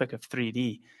topic of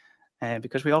 3D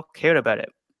because we all care about it.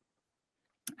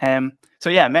 So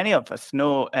yeah, many of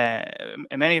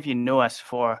you know us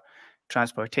for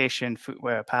transportation,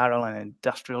 footwear, apparel, and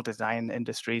industrial design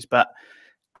industries. But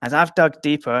as I've dug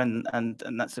deeper, and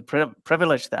that's a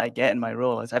privilege that I get in my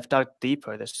role, as I've dug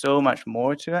deeper, there's so much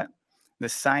more to it. The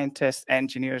scientists,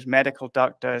 engineers, medical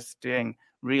doctors doing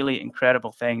really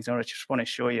incredible things. And I just want to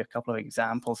show you a couple of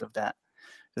examples of that.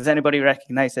 Does anybody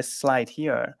recognize this slide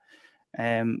here?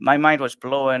 My mind was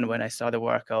blown when I saw the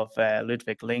work of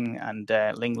Ludwig Ling and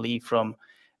Ling Li from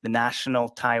the National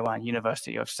Taiwan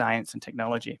University of Science and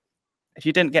Technology. If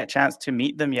you didn't get a chance to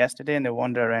meet them yesterday in the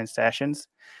Wander Around sessions,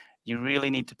 you really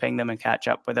need to ping them and catch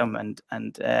up with them and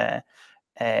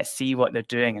see what they're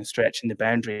doing and stretching the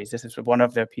boundaries. This is one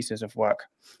of their pieces of work,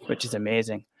 which is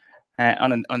amazing.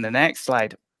 On the next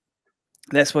slide,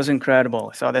 this was incredible.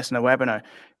 I saw this in a webinar.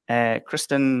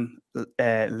 Kristen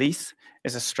Lees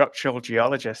is a structural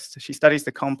geologist. She studies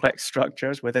the complex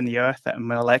structures within the Earth at a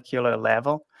molecular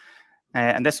level.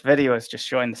 And this video is just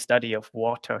showing the study of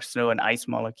water, snow, and ice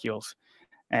molecules,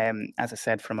 as I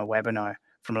said, from a webinar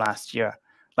from last year.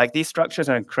 Like, these structures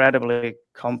are incredibly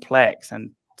complex,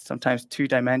 and sometimes 2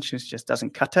 dimensions just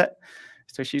doesn't cut it.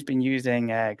 So she's been using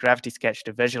Gravity Sketch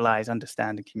to visualize,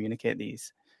 understand, and communicate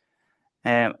these.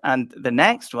 And the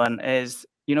next one is,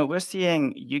 you know, we're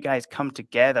seeing you guys come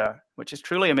together, which is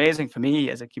truly amazing for me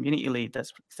as a community lead.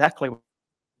 That's exactly what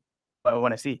I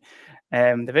want to see.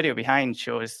 The video behind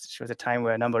shows a time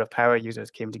where a number of power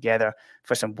users came together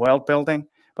for some world building.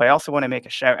 But I also want to make a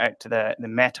shout out to the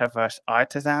Metaverse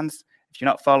Artisans. If you're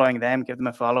not following them, give them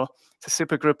a follow. It's a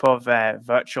super group of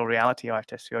virtual reality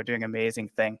artists who are doing amazing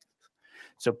things.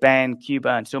 So Ben, Cuba,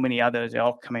 and so many others are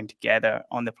all coming together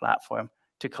on the platform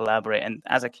to collaborate. And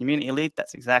as a community lead,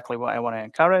 that's exactly what I want to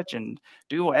encourage and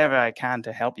do whatever I can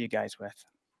to help you guys with.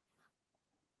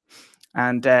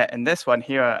 And in this one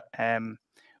here,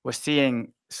 we're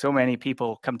seeing so many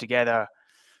people come together.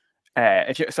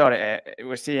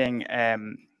 We're seeing,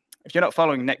 if you're not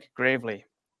following Nick Gravely,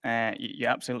 you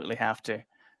absolutely have to.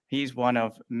 He's one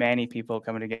of many people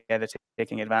coming together,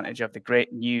 taking advantage of the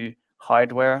great new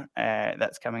hardware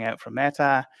that's coming out from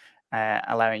Meta,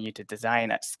 allowing you to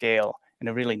design at scale in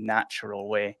a really natural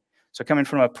way. So coming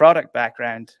from a product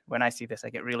background, when I see this, I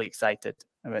get really excited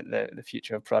about the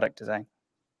future of product design.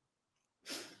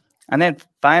 And then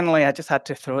finally, I just had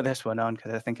to throw this one on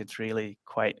because I think it's really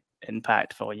quite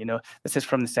impactful. You know, this is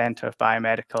from the Center of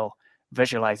Biomedical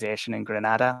Visualization in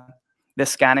Granada. They're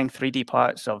scanning 3D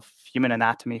parts of human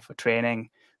anatomy for training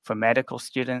for medical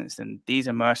students, and these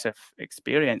immersive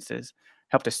experiences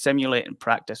help to simulate and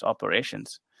practice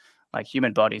operations. Like,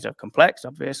 human bodies are complex,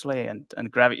 obviously,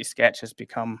 and Gravity Sketch has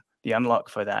become the unlock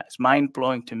for that. It's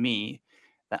mind-blowing to me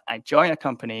that I join a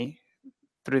company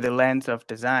through the lens of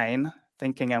design,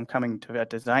 thinking I'm coming to a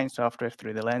design software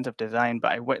through the lens of design,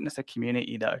 but I witness a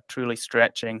community that are truly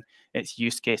stretching its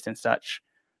use case in such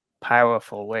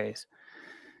powerful ways.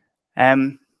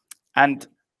 And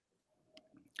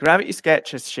Gravity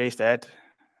Sketch, as Shay said,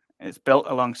 is built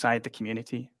alongside the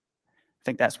community. I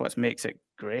think that's what makes it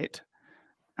great.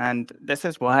 And this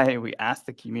is why we ask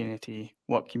the community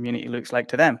what community looks like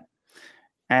to them.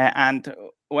 And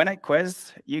when I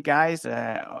quiz you guys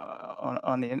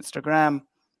on the Instagram,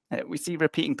 we see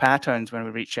repeating patterns when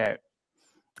we reach out.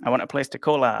 I want a place to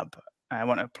collab. I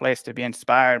want a place to be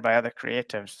inspired by other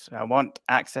creatives. I want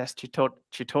access to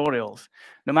tutorials.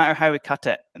 No matter how we cut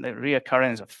it, the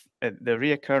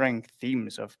reoccurring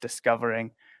themes of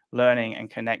discovering, learning, and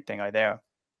connecting are there.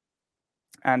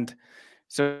 And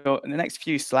so in the next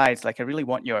few slides, like, I really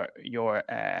want your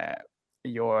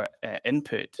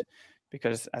input,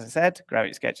 because, as I said,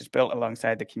 Gravity Sketch is built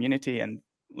alongside the community. And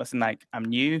listen, like, I'm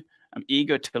new, I'm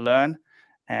eager to learn.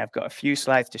 I've got a few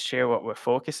slides to share what we're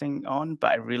focusing on,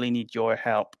 but I really need your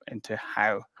help into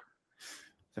how.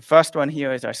 The first one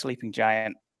here is our sleeping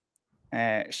giant.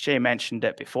 Shay mentioned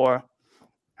it before.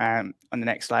 On the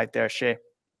next slide there, Shay.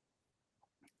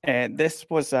 This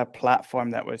was a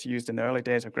platform that was used in the early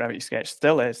days of Gravity Sketch,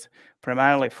 still is,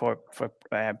 primarily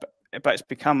but it's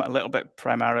become a little bit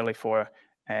primarily for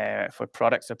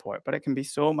product support, but it can be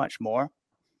so much more.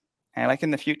 Like,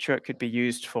 in the future, it could be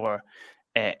used for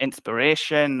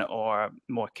inspiration or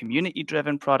more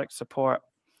community-driven product support.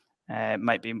 It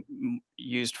might be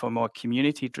used for more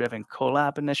community-driven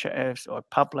collab initiatives or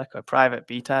public or private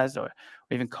betas or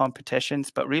even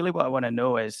competitions. But really what I want to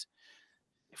know is,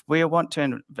 if we want to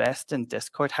invest in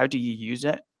Discord, how do you use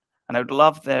it? And I would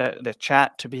love the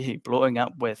chat to be blowing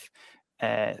up with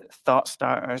thought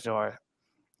starters or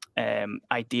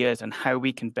ideas on how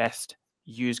we can best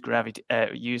use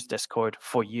Discord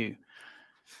for you.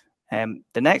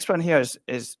 The next one here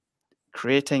is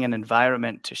creating an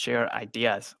environment to share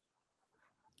ideas.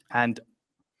 And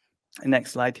the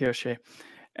next slide here, Shay.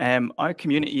 Our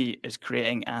community is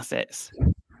creating assets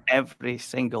every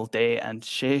single day. And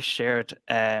Shay shared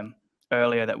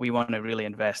earlier that we want to really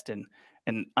invest in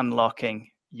unlocking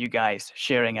you guys,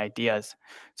 sharing ideas.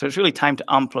 So it's really time to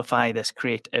amplify this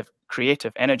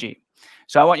creative energy.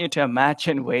 So I want you to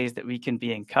imagine ways that we can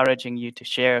be encouraging you to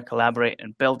share, collaborate,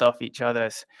 and build off each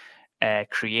other's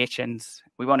creations.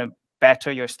 We want to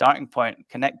better your starting point,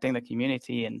 connecting the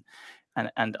community and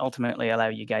ultimately allow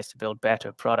you guys to build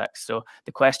better products. So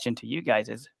the question to you guys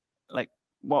is, like,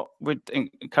 what would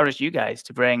encourage you guys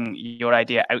to bring your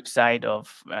idea outside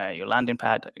of your landing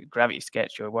pad, Gravity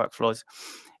Sketch, your workflows,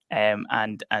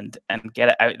 and get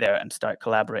it out there and start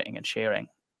collaborating and sharing?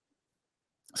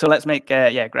 So let's make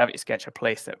Gravity Sketch a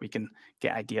place that we can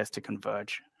get ideas to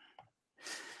converge.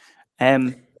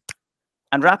 And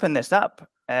wrapping this up,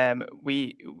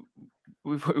 we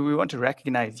want to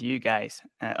recognize you guys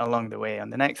along the way. On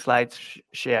the next slide,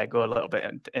 Shay, I go a little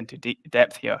bit into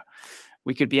depth here.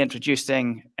 We could be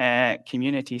introducing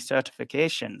community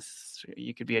certifications.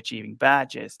 You could be achieving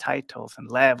badges, titles,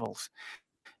 and levels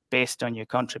based on your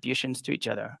contributions to each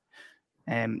other.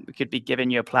 We could be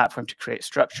giving you a platform to create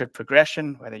structured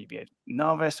progression, whether you be a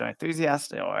novice or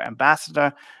enthusiast or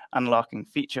ambassador, unlocking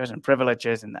features and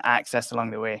privileges and access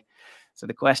along the way. So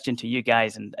the question to you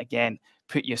guys, and again,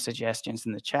 put your suggestions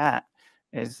in the chat,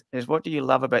 is what do you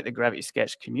love about the Gravity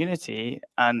Sketch community,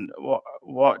 and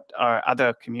what are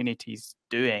other communities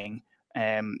doing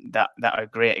that are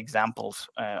great examples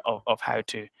of how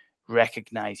to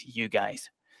recognize you guys?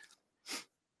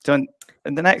 So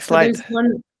in the next slide,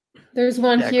 there's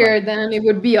one here. Then it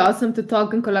would be awesome to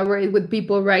talk and collaborate with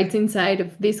people right inside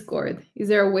of Discord. Is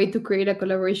there a way to create a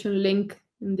collaboration link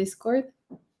in Discord,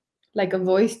 like a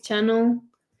voice channel?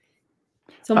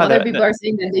 Some other people are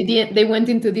saying that they went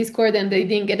into Discord and they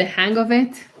didn't get a hang of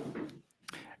it.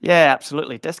 Yeah,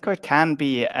 absolutely. Discord can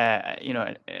be,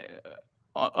 on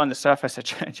the surface, a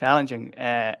challenging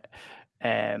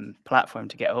platform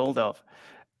to get hold of.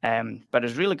 But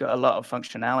it's really got a lot of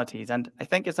functionalities, and I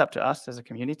think it's up to us as a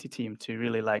community team to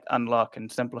really unlock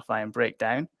and simplify and break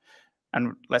down.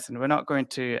 And listen, we're not going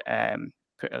to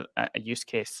put a use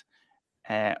case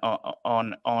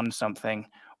on something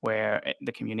where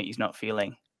the community is not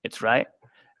feeling it's right.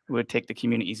 We would take the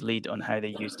community's lead on how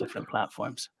they use different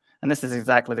platforms. And this is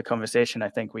exactly the conversation I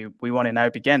think we want to now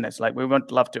begin. It's like we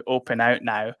would love to open out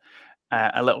now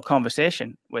a little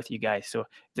conversation with you guys. So if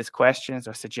there's questions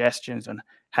or suggestions on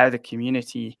how the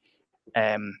community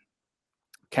can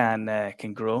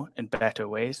grow in better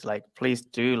ways, please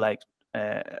do. I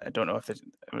don't know if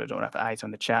we don't have eyes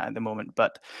on the chat at the moment,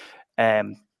 but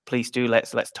please do.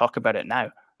 Let's talk about it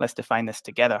now. Let's define this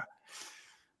together.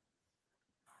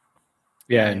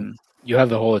 Yeah, and you have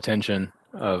the whole attention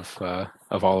of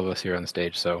all of us here on the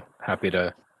stage. So happy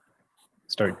to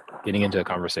start getting into a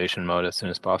conversation mode as soon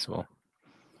as possible.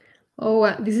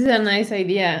 Oh, this is a nice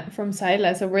idea from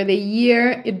Silas. Over the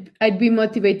year, I'd be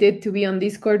motivated to be on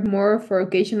Discord more for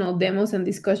occasional demos and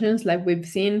discussions like we've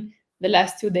seen the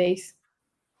last 2 days.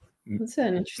 That's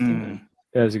an interesting one.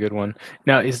 That is a good one.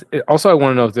 Now, I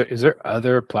want to know, is there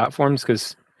other platforms?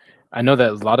 Because I know that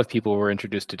a lot of people were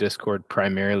introduced to Discord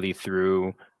primarily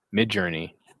through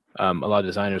Midjourney. A lot of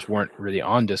designers weren't really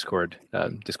on Discord.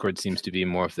 Discord seems to be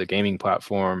more of the gaming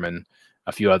platform and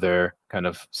a few other kind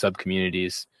of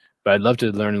sub-communities. But I'd love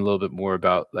to learn a little bit more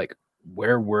about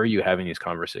where were you having these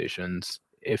conversations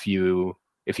if you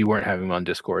weren't having them on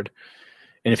Discord,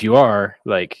 and if you are,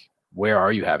 where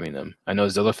are you having them? I know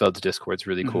Zillafeld's Discord's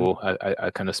really cool. I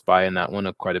kind of spy in that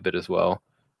one quite a bit as well.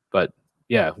 But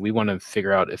yeah, we want to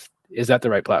figure out is that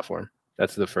the right platform?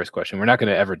 That's the first question. We're not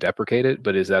going to ever deprecate it,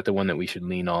 but is that the one that we should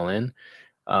lean all in?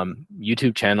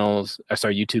 YouTube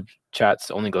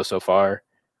chats only go so far.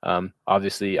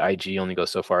 Obviously IG only goes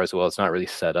so far as well. It's not really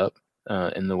set up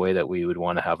in the way that we would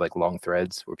want to have long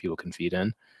threads where people can feed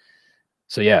in.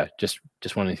 So yeah, just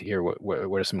wanted to hear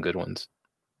what are some good ones.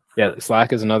 Yeah,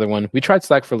 Slack is another one. We tried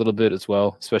Slack for a little bit as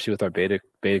well, especially with our beta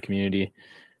community.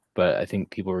 But I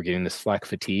think people were getting this Slack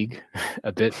fatigue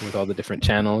a bit with all the different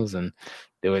channels and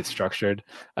the way it's structured.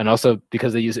 And also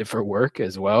because they use it for work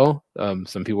as well,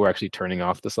 some people were actually turning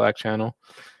off the Slack channel.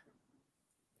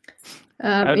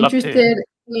 Interested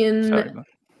in...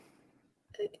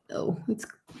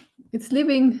 it's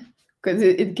leaving because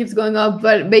it keeps going up.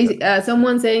 But basically,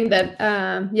 someone saying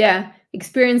that,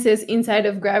 experiences inside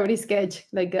of Gravity Sketch,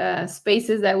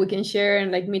 spaces that we can share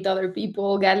and meet other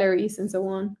people, galleries, and so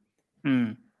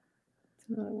on.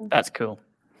 That's cool.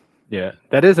 Yeah,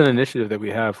 that is an initiative that we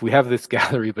have. We have this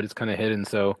gallery, but it's kind of hidden.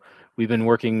 So we've been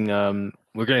working.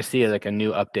 We're going to see a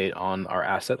new update on our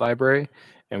asset library,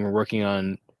 and we're working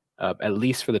on, at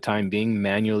least for the time being,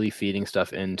 manually feeding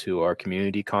stuff into our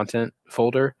community content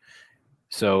folder.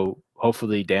 So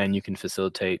hopefully, Dan, you can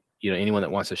facilitate, anyone that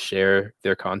wants to share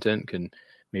their content can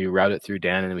maybe route it through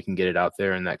Dan, and then we can get it out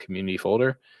there in that community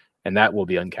folder, and that will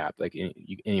be uncapped. Like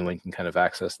anyone can kind of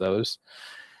access those.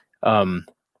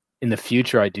 In the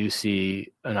future, I do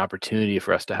see an opportunity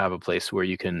for us to have a place where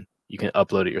you can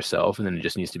upload it yourself, and then it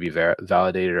just needs to be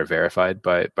validated or verified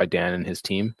by Dan and his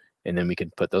team, and then we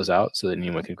can put those out so that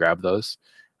anyone can grab those.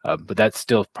 But that's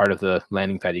still part of the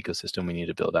landing pad ecosystem we need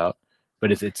to build out.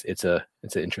 But it's an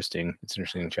interesting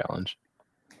challenge.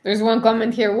 There's one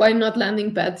comment here: why not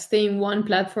landing pad? Stay in one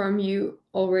platform you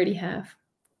already have.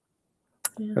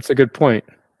 Yeah. That's a good point.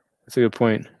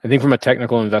 I think from a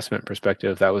technical investment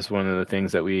perspective, that was one of the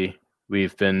things that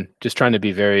we've been just trying to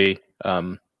be very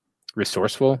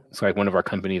resourceful. It's like one of our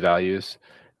company values.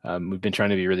 We've been trying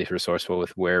to be really resourceful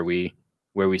with where we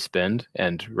spend,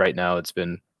 and right now it's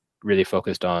been really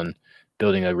focused on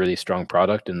building a really strong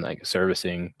product and like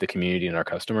servicing the community and our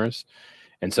customers.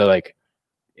 And so like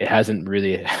it hasn't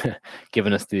really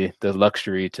given us the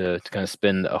luxury to kind of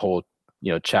spend a whole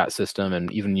chat system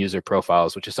and even user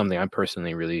profiles, which is something I'm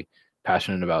personally really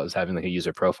passionate about, is having like a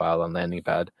user profile on landing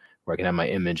pad where I can have my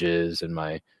images and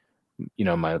my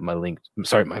link,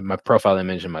 my profile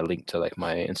image and my link to like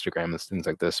my Instagram and things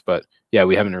like this. But yeah,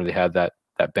 we haven't really had that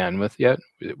bandwidth yet.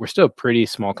 We're still a pretty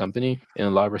small company in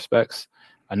a lot of respects.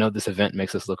 I know this event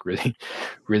makes us look really,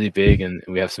 really big, and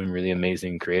we have some really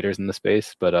amazing creators in the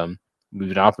space, but we've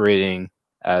been operating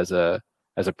as a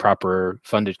proper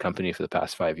funded company for the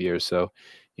past 5 years. So,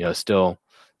 still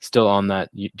on that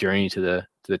journey to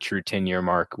the true 10-year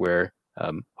mark where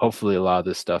hopefully a lot of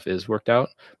this stuff is worked out.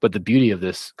 But the beauty of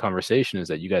this conversation is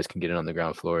that you guys can get it on the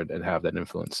ground floor and have that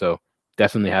influence. So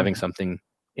definitely having something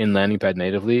in landing pad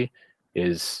natively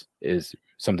is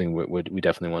something we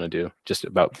definitely want to do, just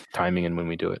about timing and when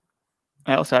we do it.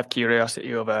 I also have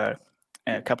curiosity over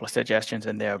a couple of suggestions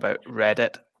in there about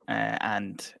Reddit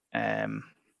and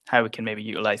how we can maybe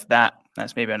utilize that.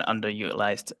 That's maybe an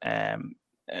underutilized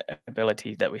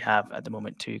ability that we have at the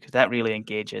moment too, because that really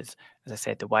engages, as I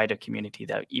said, the wider community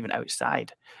that even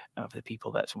outside of the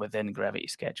people that's within Gravity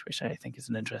Sketch, which I think is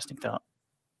an interesting thought.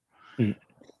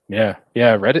 Yeah,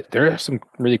 Reddit. There are some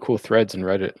really cool threads in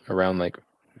Reddit around like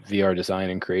VR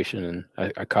design and creation, and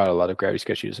I caught a lot of Gravity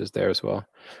Sketch users there as well.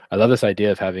 I love this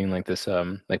idea of having like this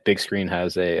like Big Screen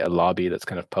has a lobby that's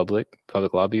kind of public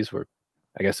lobbies where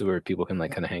I guess where people can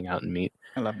like kind of hang out and meet.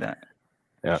 I love that.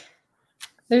 Yeah.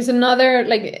 There's another,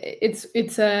 like, it's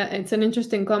an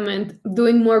interesting comment.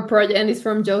 Doing more projects, and it's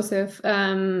from Joseph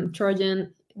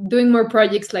Trojan. Doing more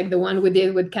projects like the one we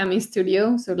did with Cami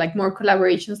Studio, so like more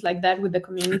collaborations like that with the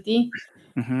community.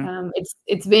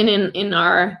 It's been in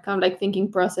our kind of like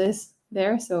thinking process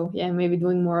there. So yeah, maybe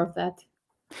doing more of that.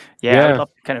 Yeah. I'd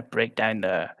love to kind of break down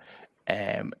the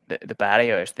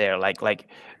barriers there. Like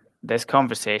this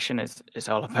conversation is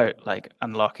all about like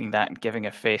unlocking that and giving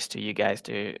a face to you guys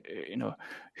to,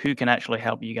 who can actually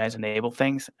help you guys enable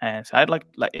things. And so I'd like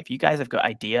if you guys have got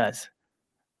ideas,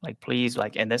 like please,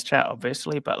 like in this chat,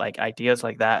 obviously, but like ideas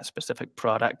like that, specific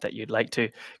product that you'd like to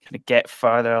kind of get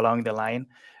further along the line,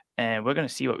 and we're going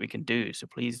to see what we can do. So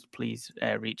please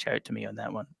reach out to me on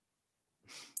that one.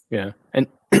 Yeah,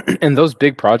 and those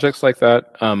big projects like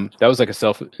that, that was like a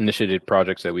self-initiated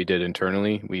project that we did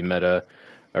internally. We met a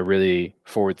really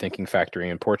forward-thinking factory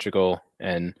in Portugal,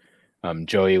 and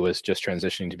Joey was just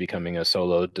transitioning to becoming a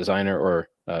solo designer or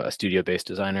a studio-based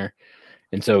designer,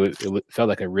 and so it felt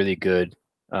like a really good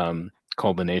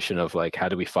culmination of like, how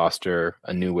do we foster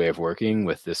a new way of working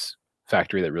with this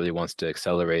factory that really wants to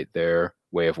accelerate their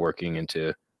way of working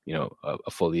into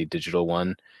a fully digital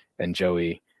one, and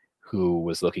Joey, who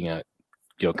was looking at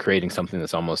creating something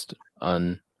that's almost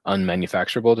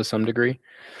unmanufacturable to some degree.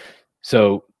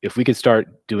 So if we could start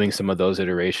doing some of those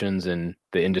iterations in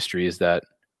the industries that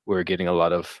we're getting a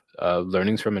lot of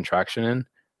learnings from and traction in,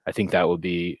 I think that would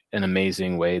be an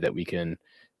amazing way that we can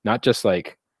not just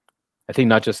like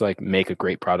make a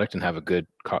great product and have a good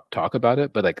talk about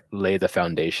it, but like lay the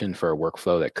foundation for a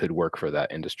workflow that could work for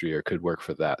that industry or could work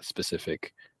for that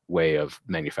specific way of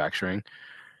manufacturing.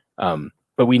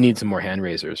 But we need some more hand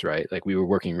raisers, right? Like we were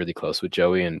working really close with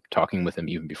Joey and talking with him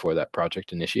even before that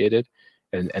project initiated.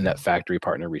 And that factory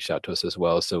partner reached out to us as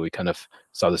well. So we kind of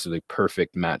saw this really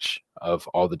perfect match of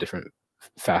all the different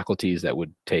faculties that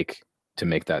would take to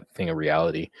make that thing a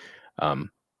reality.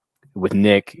 With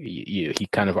Nick, he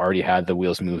kind of already had the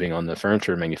wheels moving on the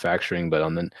furniture manufacturing, but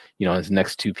on the his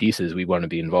next two pieces, we want to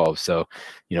be involved. So,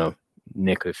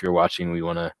 Nick, if you're watching, we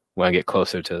want want to get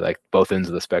closer to like both ends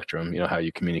of the spectrum, how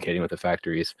you're communicating with the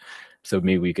factories. So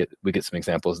maybe we get some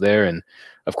examples there. And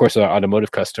of course, our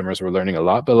automotive customers, we're learning a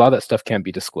lot, but a lot of that stuff can't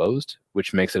be disclosed,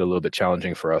 which makes it a little bit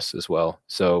challenging for us as well.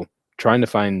 So trying to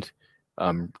find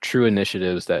true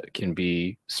initiatives that can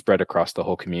be spread across the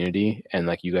whole community and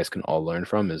like you guys can all learn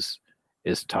from is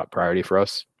top priority for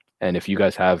us. And if you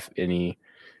guys have any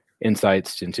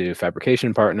insights into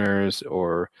fabrication partners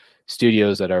or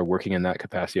studios that are working in that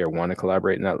capacity or want to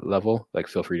collaborate in that level, like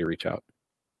feel free to reach out.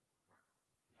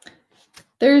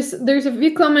 There's a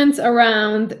few comments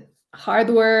around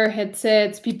hardware,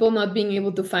 headsets, people not being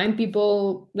able to find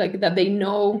people like that they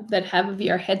know that have a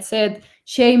VR headset.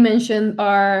 Shay mentioned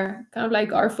our kind of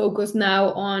like our focus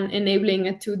now on enabling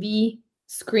a 2D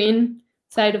screen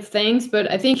side of things, but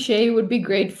I think Shay would be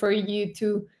great for you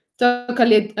to talk a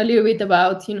little bit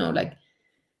about, like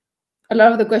a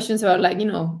lot of the questions about like,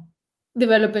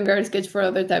 developing GravitySketch for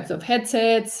other types of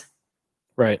headsets.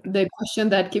 Right. The question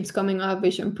that keeps coming up,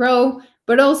 Vision Pro,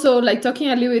 but also like talking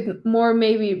a little bit more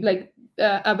maybe like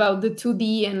about the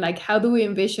 2D and like how do we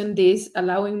envision this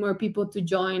allowing more people to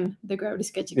join the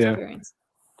GravitySketch experience?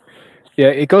 Yeah,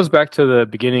 it goes back to the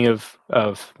beginning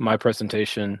of my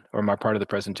presentation or my part of the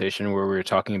presentation where we were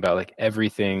talking about like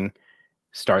everything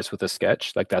starts with a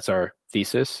sketch, like that's our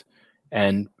thesis.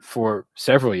 And for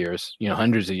several years,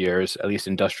 hundreds of years, at least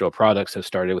industrial products have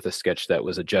started with a sketch that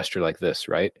was a gesture like this,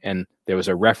 right? And there was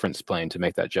a reference plane to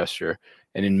make that gesture.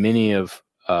 And in many of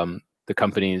the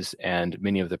companies and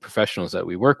many of the professionals that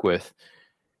we work with,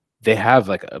 they have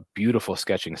like a beautiful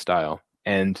sketching style.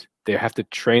 And they have to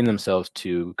train themselves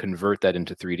to convert that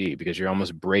into 3D because you're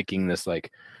almost breaking this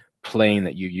like plane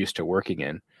that you're used to working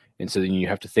in. And so then you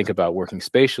have to think about working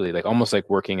spatially, like almost like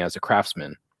working as a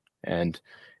craftsman. And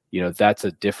that's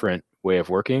a different way of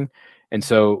working. And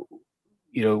so,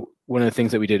 one of the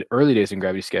things that we did early days in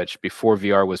GravitySketch before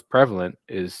VR was prevalent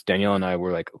is Daniela and I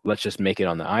were like, let's just make it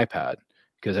on the iPad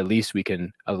because at least we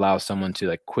can allow someone to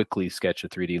like quickly sketch a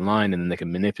 3D line and then they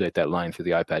can manipulate that line through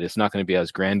the iPad. It's not going to be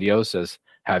as grandiose as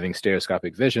having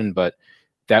stereoscopic vision, but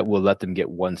that will let them get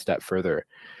one step further.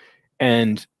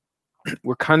 And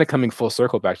we're kind of coming full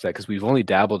circle back to that because we've only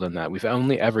dabbled in that. We've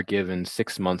only ever given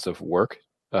 6 months of work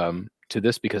to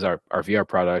this because our VR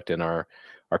product and our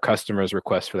customers'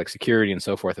 requests for like security and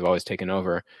so forth have always taken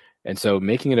over. And so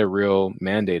making it a real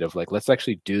mandate of like, let's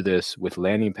actually do this with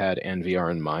landing pad and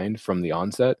VR in mind from the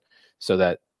onset so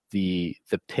that the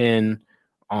pin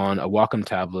on a Wacom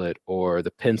tablet or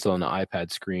the pencil on an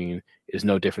iPad screen is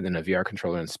no different than a VR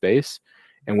controller in space.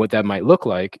 And what that might look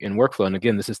like in workflow, and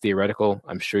again, this is theoretical.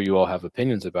 I'm sure you all have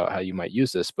opinions about how you might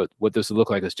use this, but what this will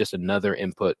look like is just another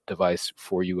input device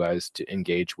for you guys to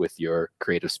engage with your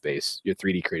creative space, your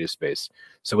 3D creative space.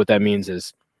 So what that means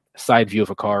is a side view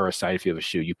of a car or a side view of a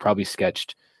shoe. You probably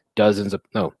sketched hundreds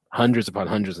upon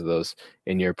hundreds of those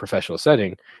in your professional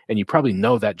setting, and you probably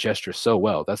know that gesture so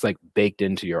well. That's like baked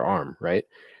into your arm, right?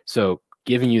 So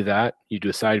giving you that, you do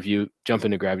a side view, jump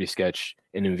into GravitySketch,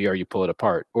 and in VR you pull it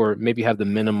apart, or maybe have the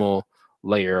minimal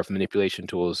layer of manipulation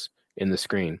tools in the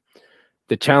screen.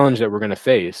 The challenge that we're going to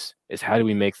face is how do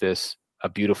we make this a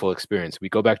beautiful experience? We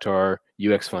go back to our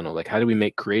UX funnel, like how do we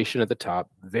make creation at the top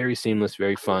very seamless,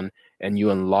 very fun, and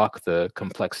you unlock the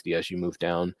complexity as you move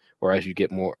down or as you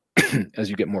get more as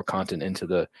you get more content into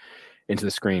the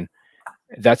screen.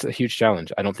 That's a huge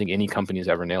challenge. I don't think any company has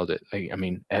ever nailed it. I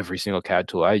mean, every single CAD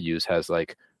tool I use has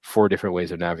like 4 different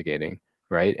ways of navigating,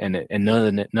 right? And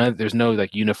there's no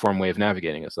like uniform way of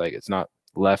navigating. It's like it's not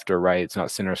left or right. It's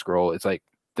not center scroll. It's like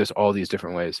there's all these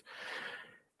different ways.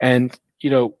 And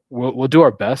we'll do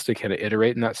our best to kind of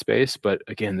iterate in that space. But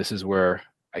again, this is where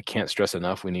I can't stress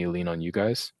enough. We need to lean on you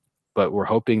guys. But we're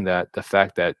hoping that the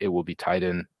fact that it will be tied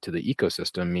in to the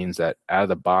ecosystem means that out of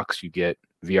the box you get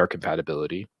VR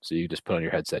compatibility. So you just put on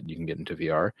your headset and you can get into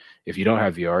VR. If you don't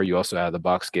have VR, you also out of the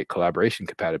box get collaboration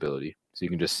compatibility. So you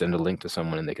can just send a link to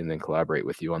someone and they can then collaborate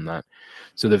with you on that.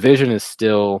 So the vision is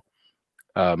still,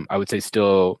 I would say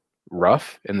still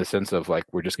rough in the sense of like,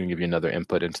 we're just going to give you another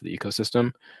input into the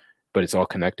ecosystem, but it's all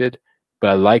connected. But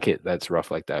I like it that's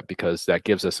rough like that because that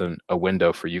gives us a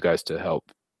window for you guys to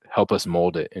help us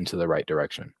mold it into the right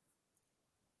direction.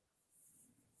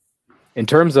 In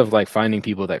terms of like finding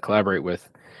people that collaborate with,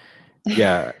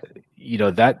 yeah,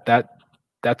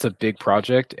 that's a big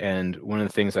project. And one of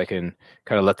the things I can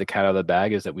kind of let the cat out of the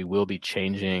bag is that we will be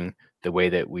changing the way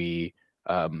that we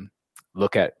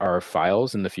look at our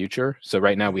files in the future. So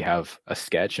right now we have a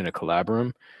sketch and a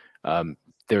Collabroom.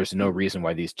 There's no reason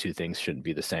why these two things shouldn't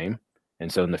be the same.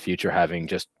 And so in the future, having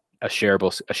just a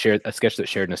sketch that's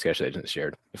shared and a sketch that isn't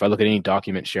shared. If I look at any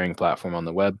document sharing platform on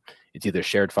the web, it's either a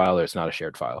shared file or it's not a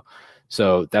shared file.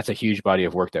 So that's a huge body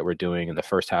of work that we're doing in the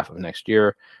first half of next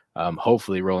year,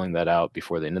 hopefully rolling that out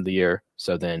before the end of the year.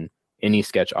 So then any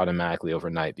sketch automatically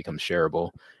overnight becomes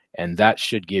shareable. And that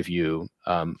should give you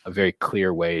a very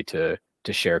clear way to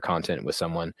share content with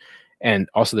someone. And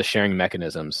also the sharing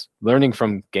mechanisms, learning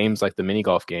from games like the mini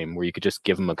golf game, where you could just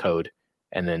give them a code,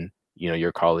 and then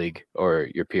your colleague or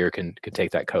your peer can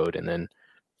take that code, and then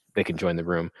they can join the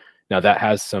room. Now that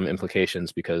has some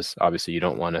implications, because obviously you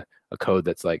don't want a code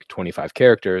that's like 25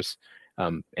 characters,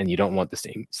 and you don't want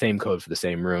the same code for the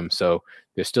same room. So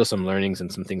there's still some learnings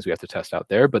and some things we have to test out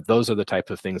there, but those are the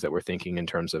type of things that we're thinking in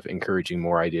terms of encouraging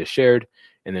more ideas shared,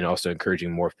 and then also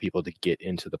encouraging more people to get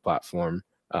into the platform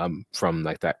from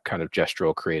like that kind of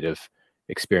gestural creative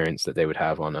experience that they would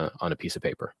have on a piece of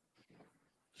paper.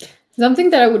 Something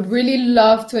that I would really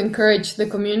love to encourage the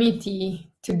community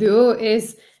to do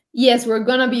is, yes, we're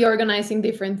going to be organizing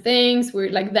different things. We're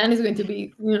like, Dan is going to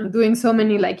be doing so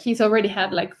many, like he's already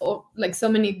had like so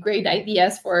many great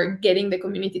ideas for getting the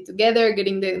community together,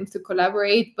 getting them to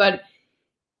collaborate. But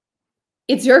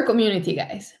it's your community,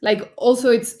 guys. Like, also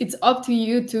it's up to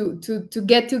you to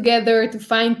get together, to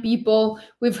find people.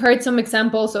 We've heard some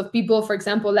examples of people, for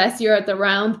example, last year at the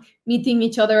round, meeting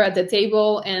each other at the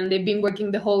table, and they've been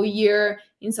working the whole year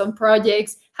in some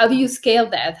projects. How do you scale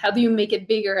that? How do you make it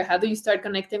bigger? How do you start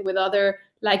connecting with other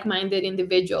like-minded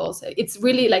individuals? It's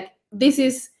really like,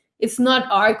 it's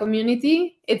not our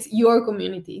community, it's your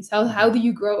community. So how do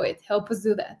you grow it? Help us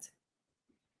do that.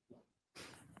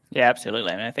 Yeah,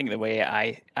 absolutely. And I think the way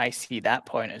I see that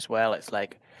point as well, it's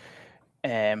like,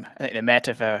 I think the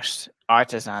metaverse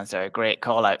artisans are a great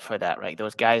call out for that, right?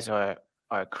 Those guys are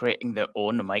creating their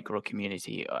own micro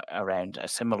community around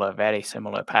a very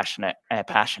similar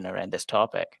passion around this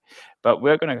topic. But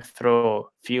we're going to throw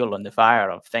fuel on the fire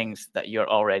of things that you're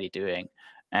already doing.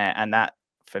 And that,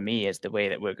 for me, is the way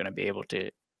that we're going to be able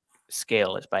to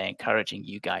scale, is by encouraging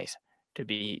you guys to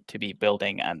be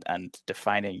building and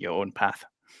defining your own path.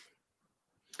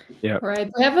 Yeah. All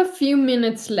right. We have a few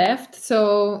minutes left.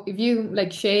 So if you,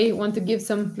 like Shay, want to give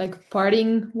some like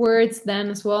parting words then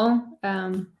as well.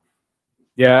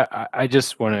 Yeah, I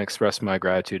just want to express my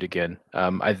gratitude again.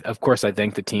 Of course, I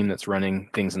thank the team that's running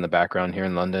things in the background here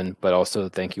in London, but also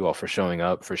thank you all for showing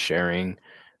up, for sharing,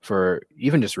 for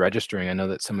even just registering. I know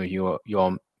that some of you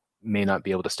all may not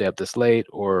be able to stay up this late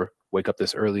or wake up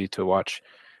this early to watch,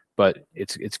 but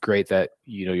it's great that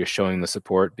you're showing the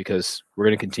support, because we're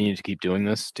going to continue to keep doing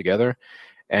this together.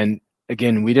 And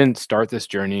again, we didn't start this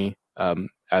journey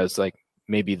as like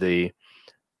maybe the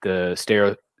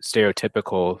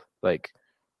stereotypical like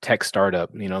tech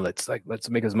startup, let's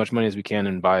make as much money as we can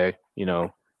and buy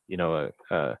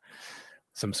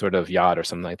some sort of yacht or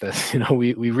something like this.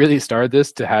 We really started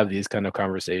this to have these kind of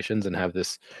conversations and have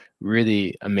this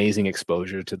really amazing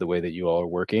exposure to the way that you all are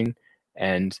working.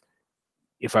 And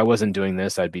if I wasn't doing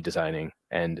this, I'd be designing.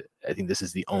 And I think this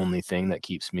is the only thing that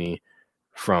keeps me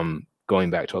from going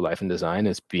back to a life in design,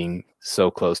 is being so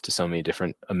close to so many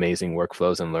different amazing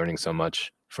workflows and learning so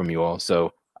much from you all.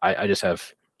 So I just have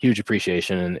huge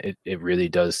appreciation, and it really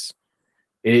does.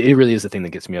 It really is the thing that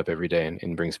gets me up every day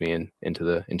and brings me into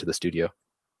the studio.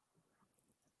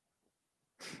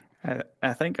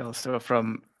 I think also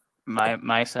from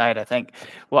my side, I think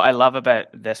what I love about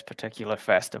this particular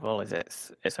festival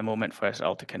is it's a moment for us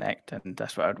all to connect, and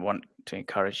that's what I'd want to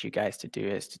encourage you guys to do,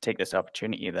 is to take this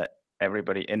opportunity that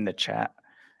everybody in the chat,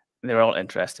 they're all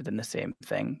interested in the same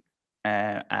thing,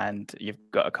 and you've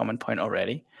got a common point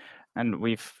already, and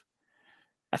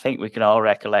I think we can all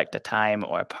recollect a time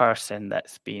or a person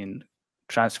that's been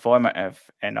transformative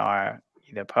in our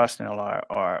either personal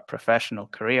or professional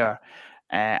career.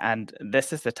 And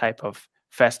this is the type of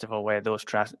festival where those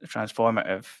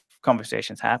transformative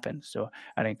conversations happen. So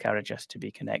I'd encourage us to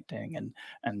be connecting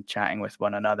and chatting with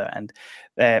one another. And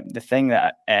the thing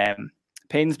that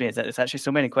pains me is that there's actually so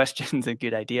many questions and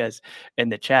good ideas in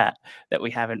the chat that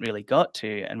we haven't really got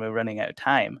to, and we're running out of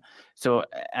time. So,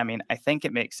 I mean, I think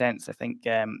it makes sense. I think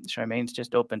Charmaine's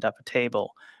just opened up a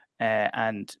table,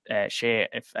 and Shay,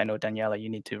 if I know Daniela, you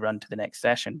need to run to the next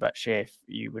session, but Shay, if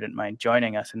you wouldn't mind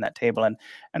joining us in that table, and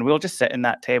we'll just sit in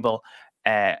that table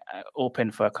open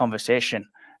for a conversation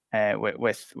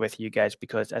with you guys,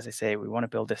 because as I say, we want to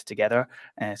build this together.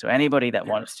 So anybody that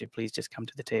wants to, please just come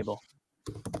to the table.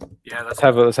 Yeah, let's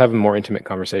have a more intimate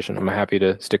conversation. I'm happy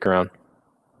to stick around.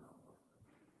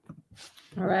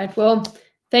 All right. Well,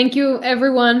 thank you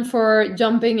everyone for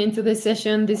jumping into this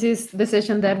session. This is the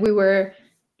session that we were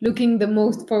looking the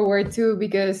most forward to,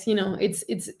 because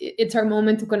it's our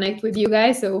moment to connect with you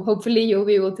guys. So hopefully you'll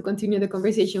be able to continue the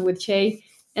conversation with Seyi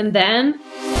and Dan.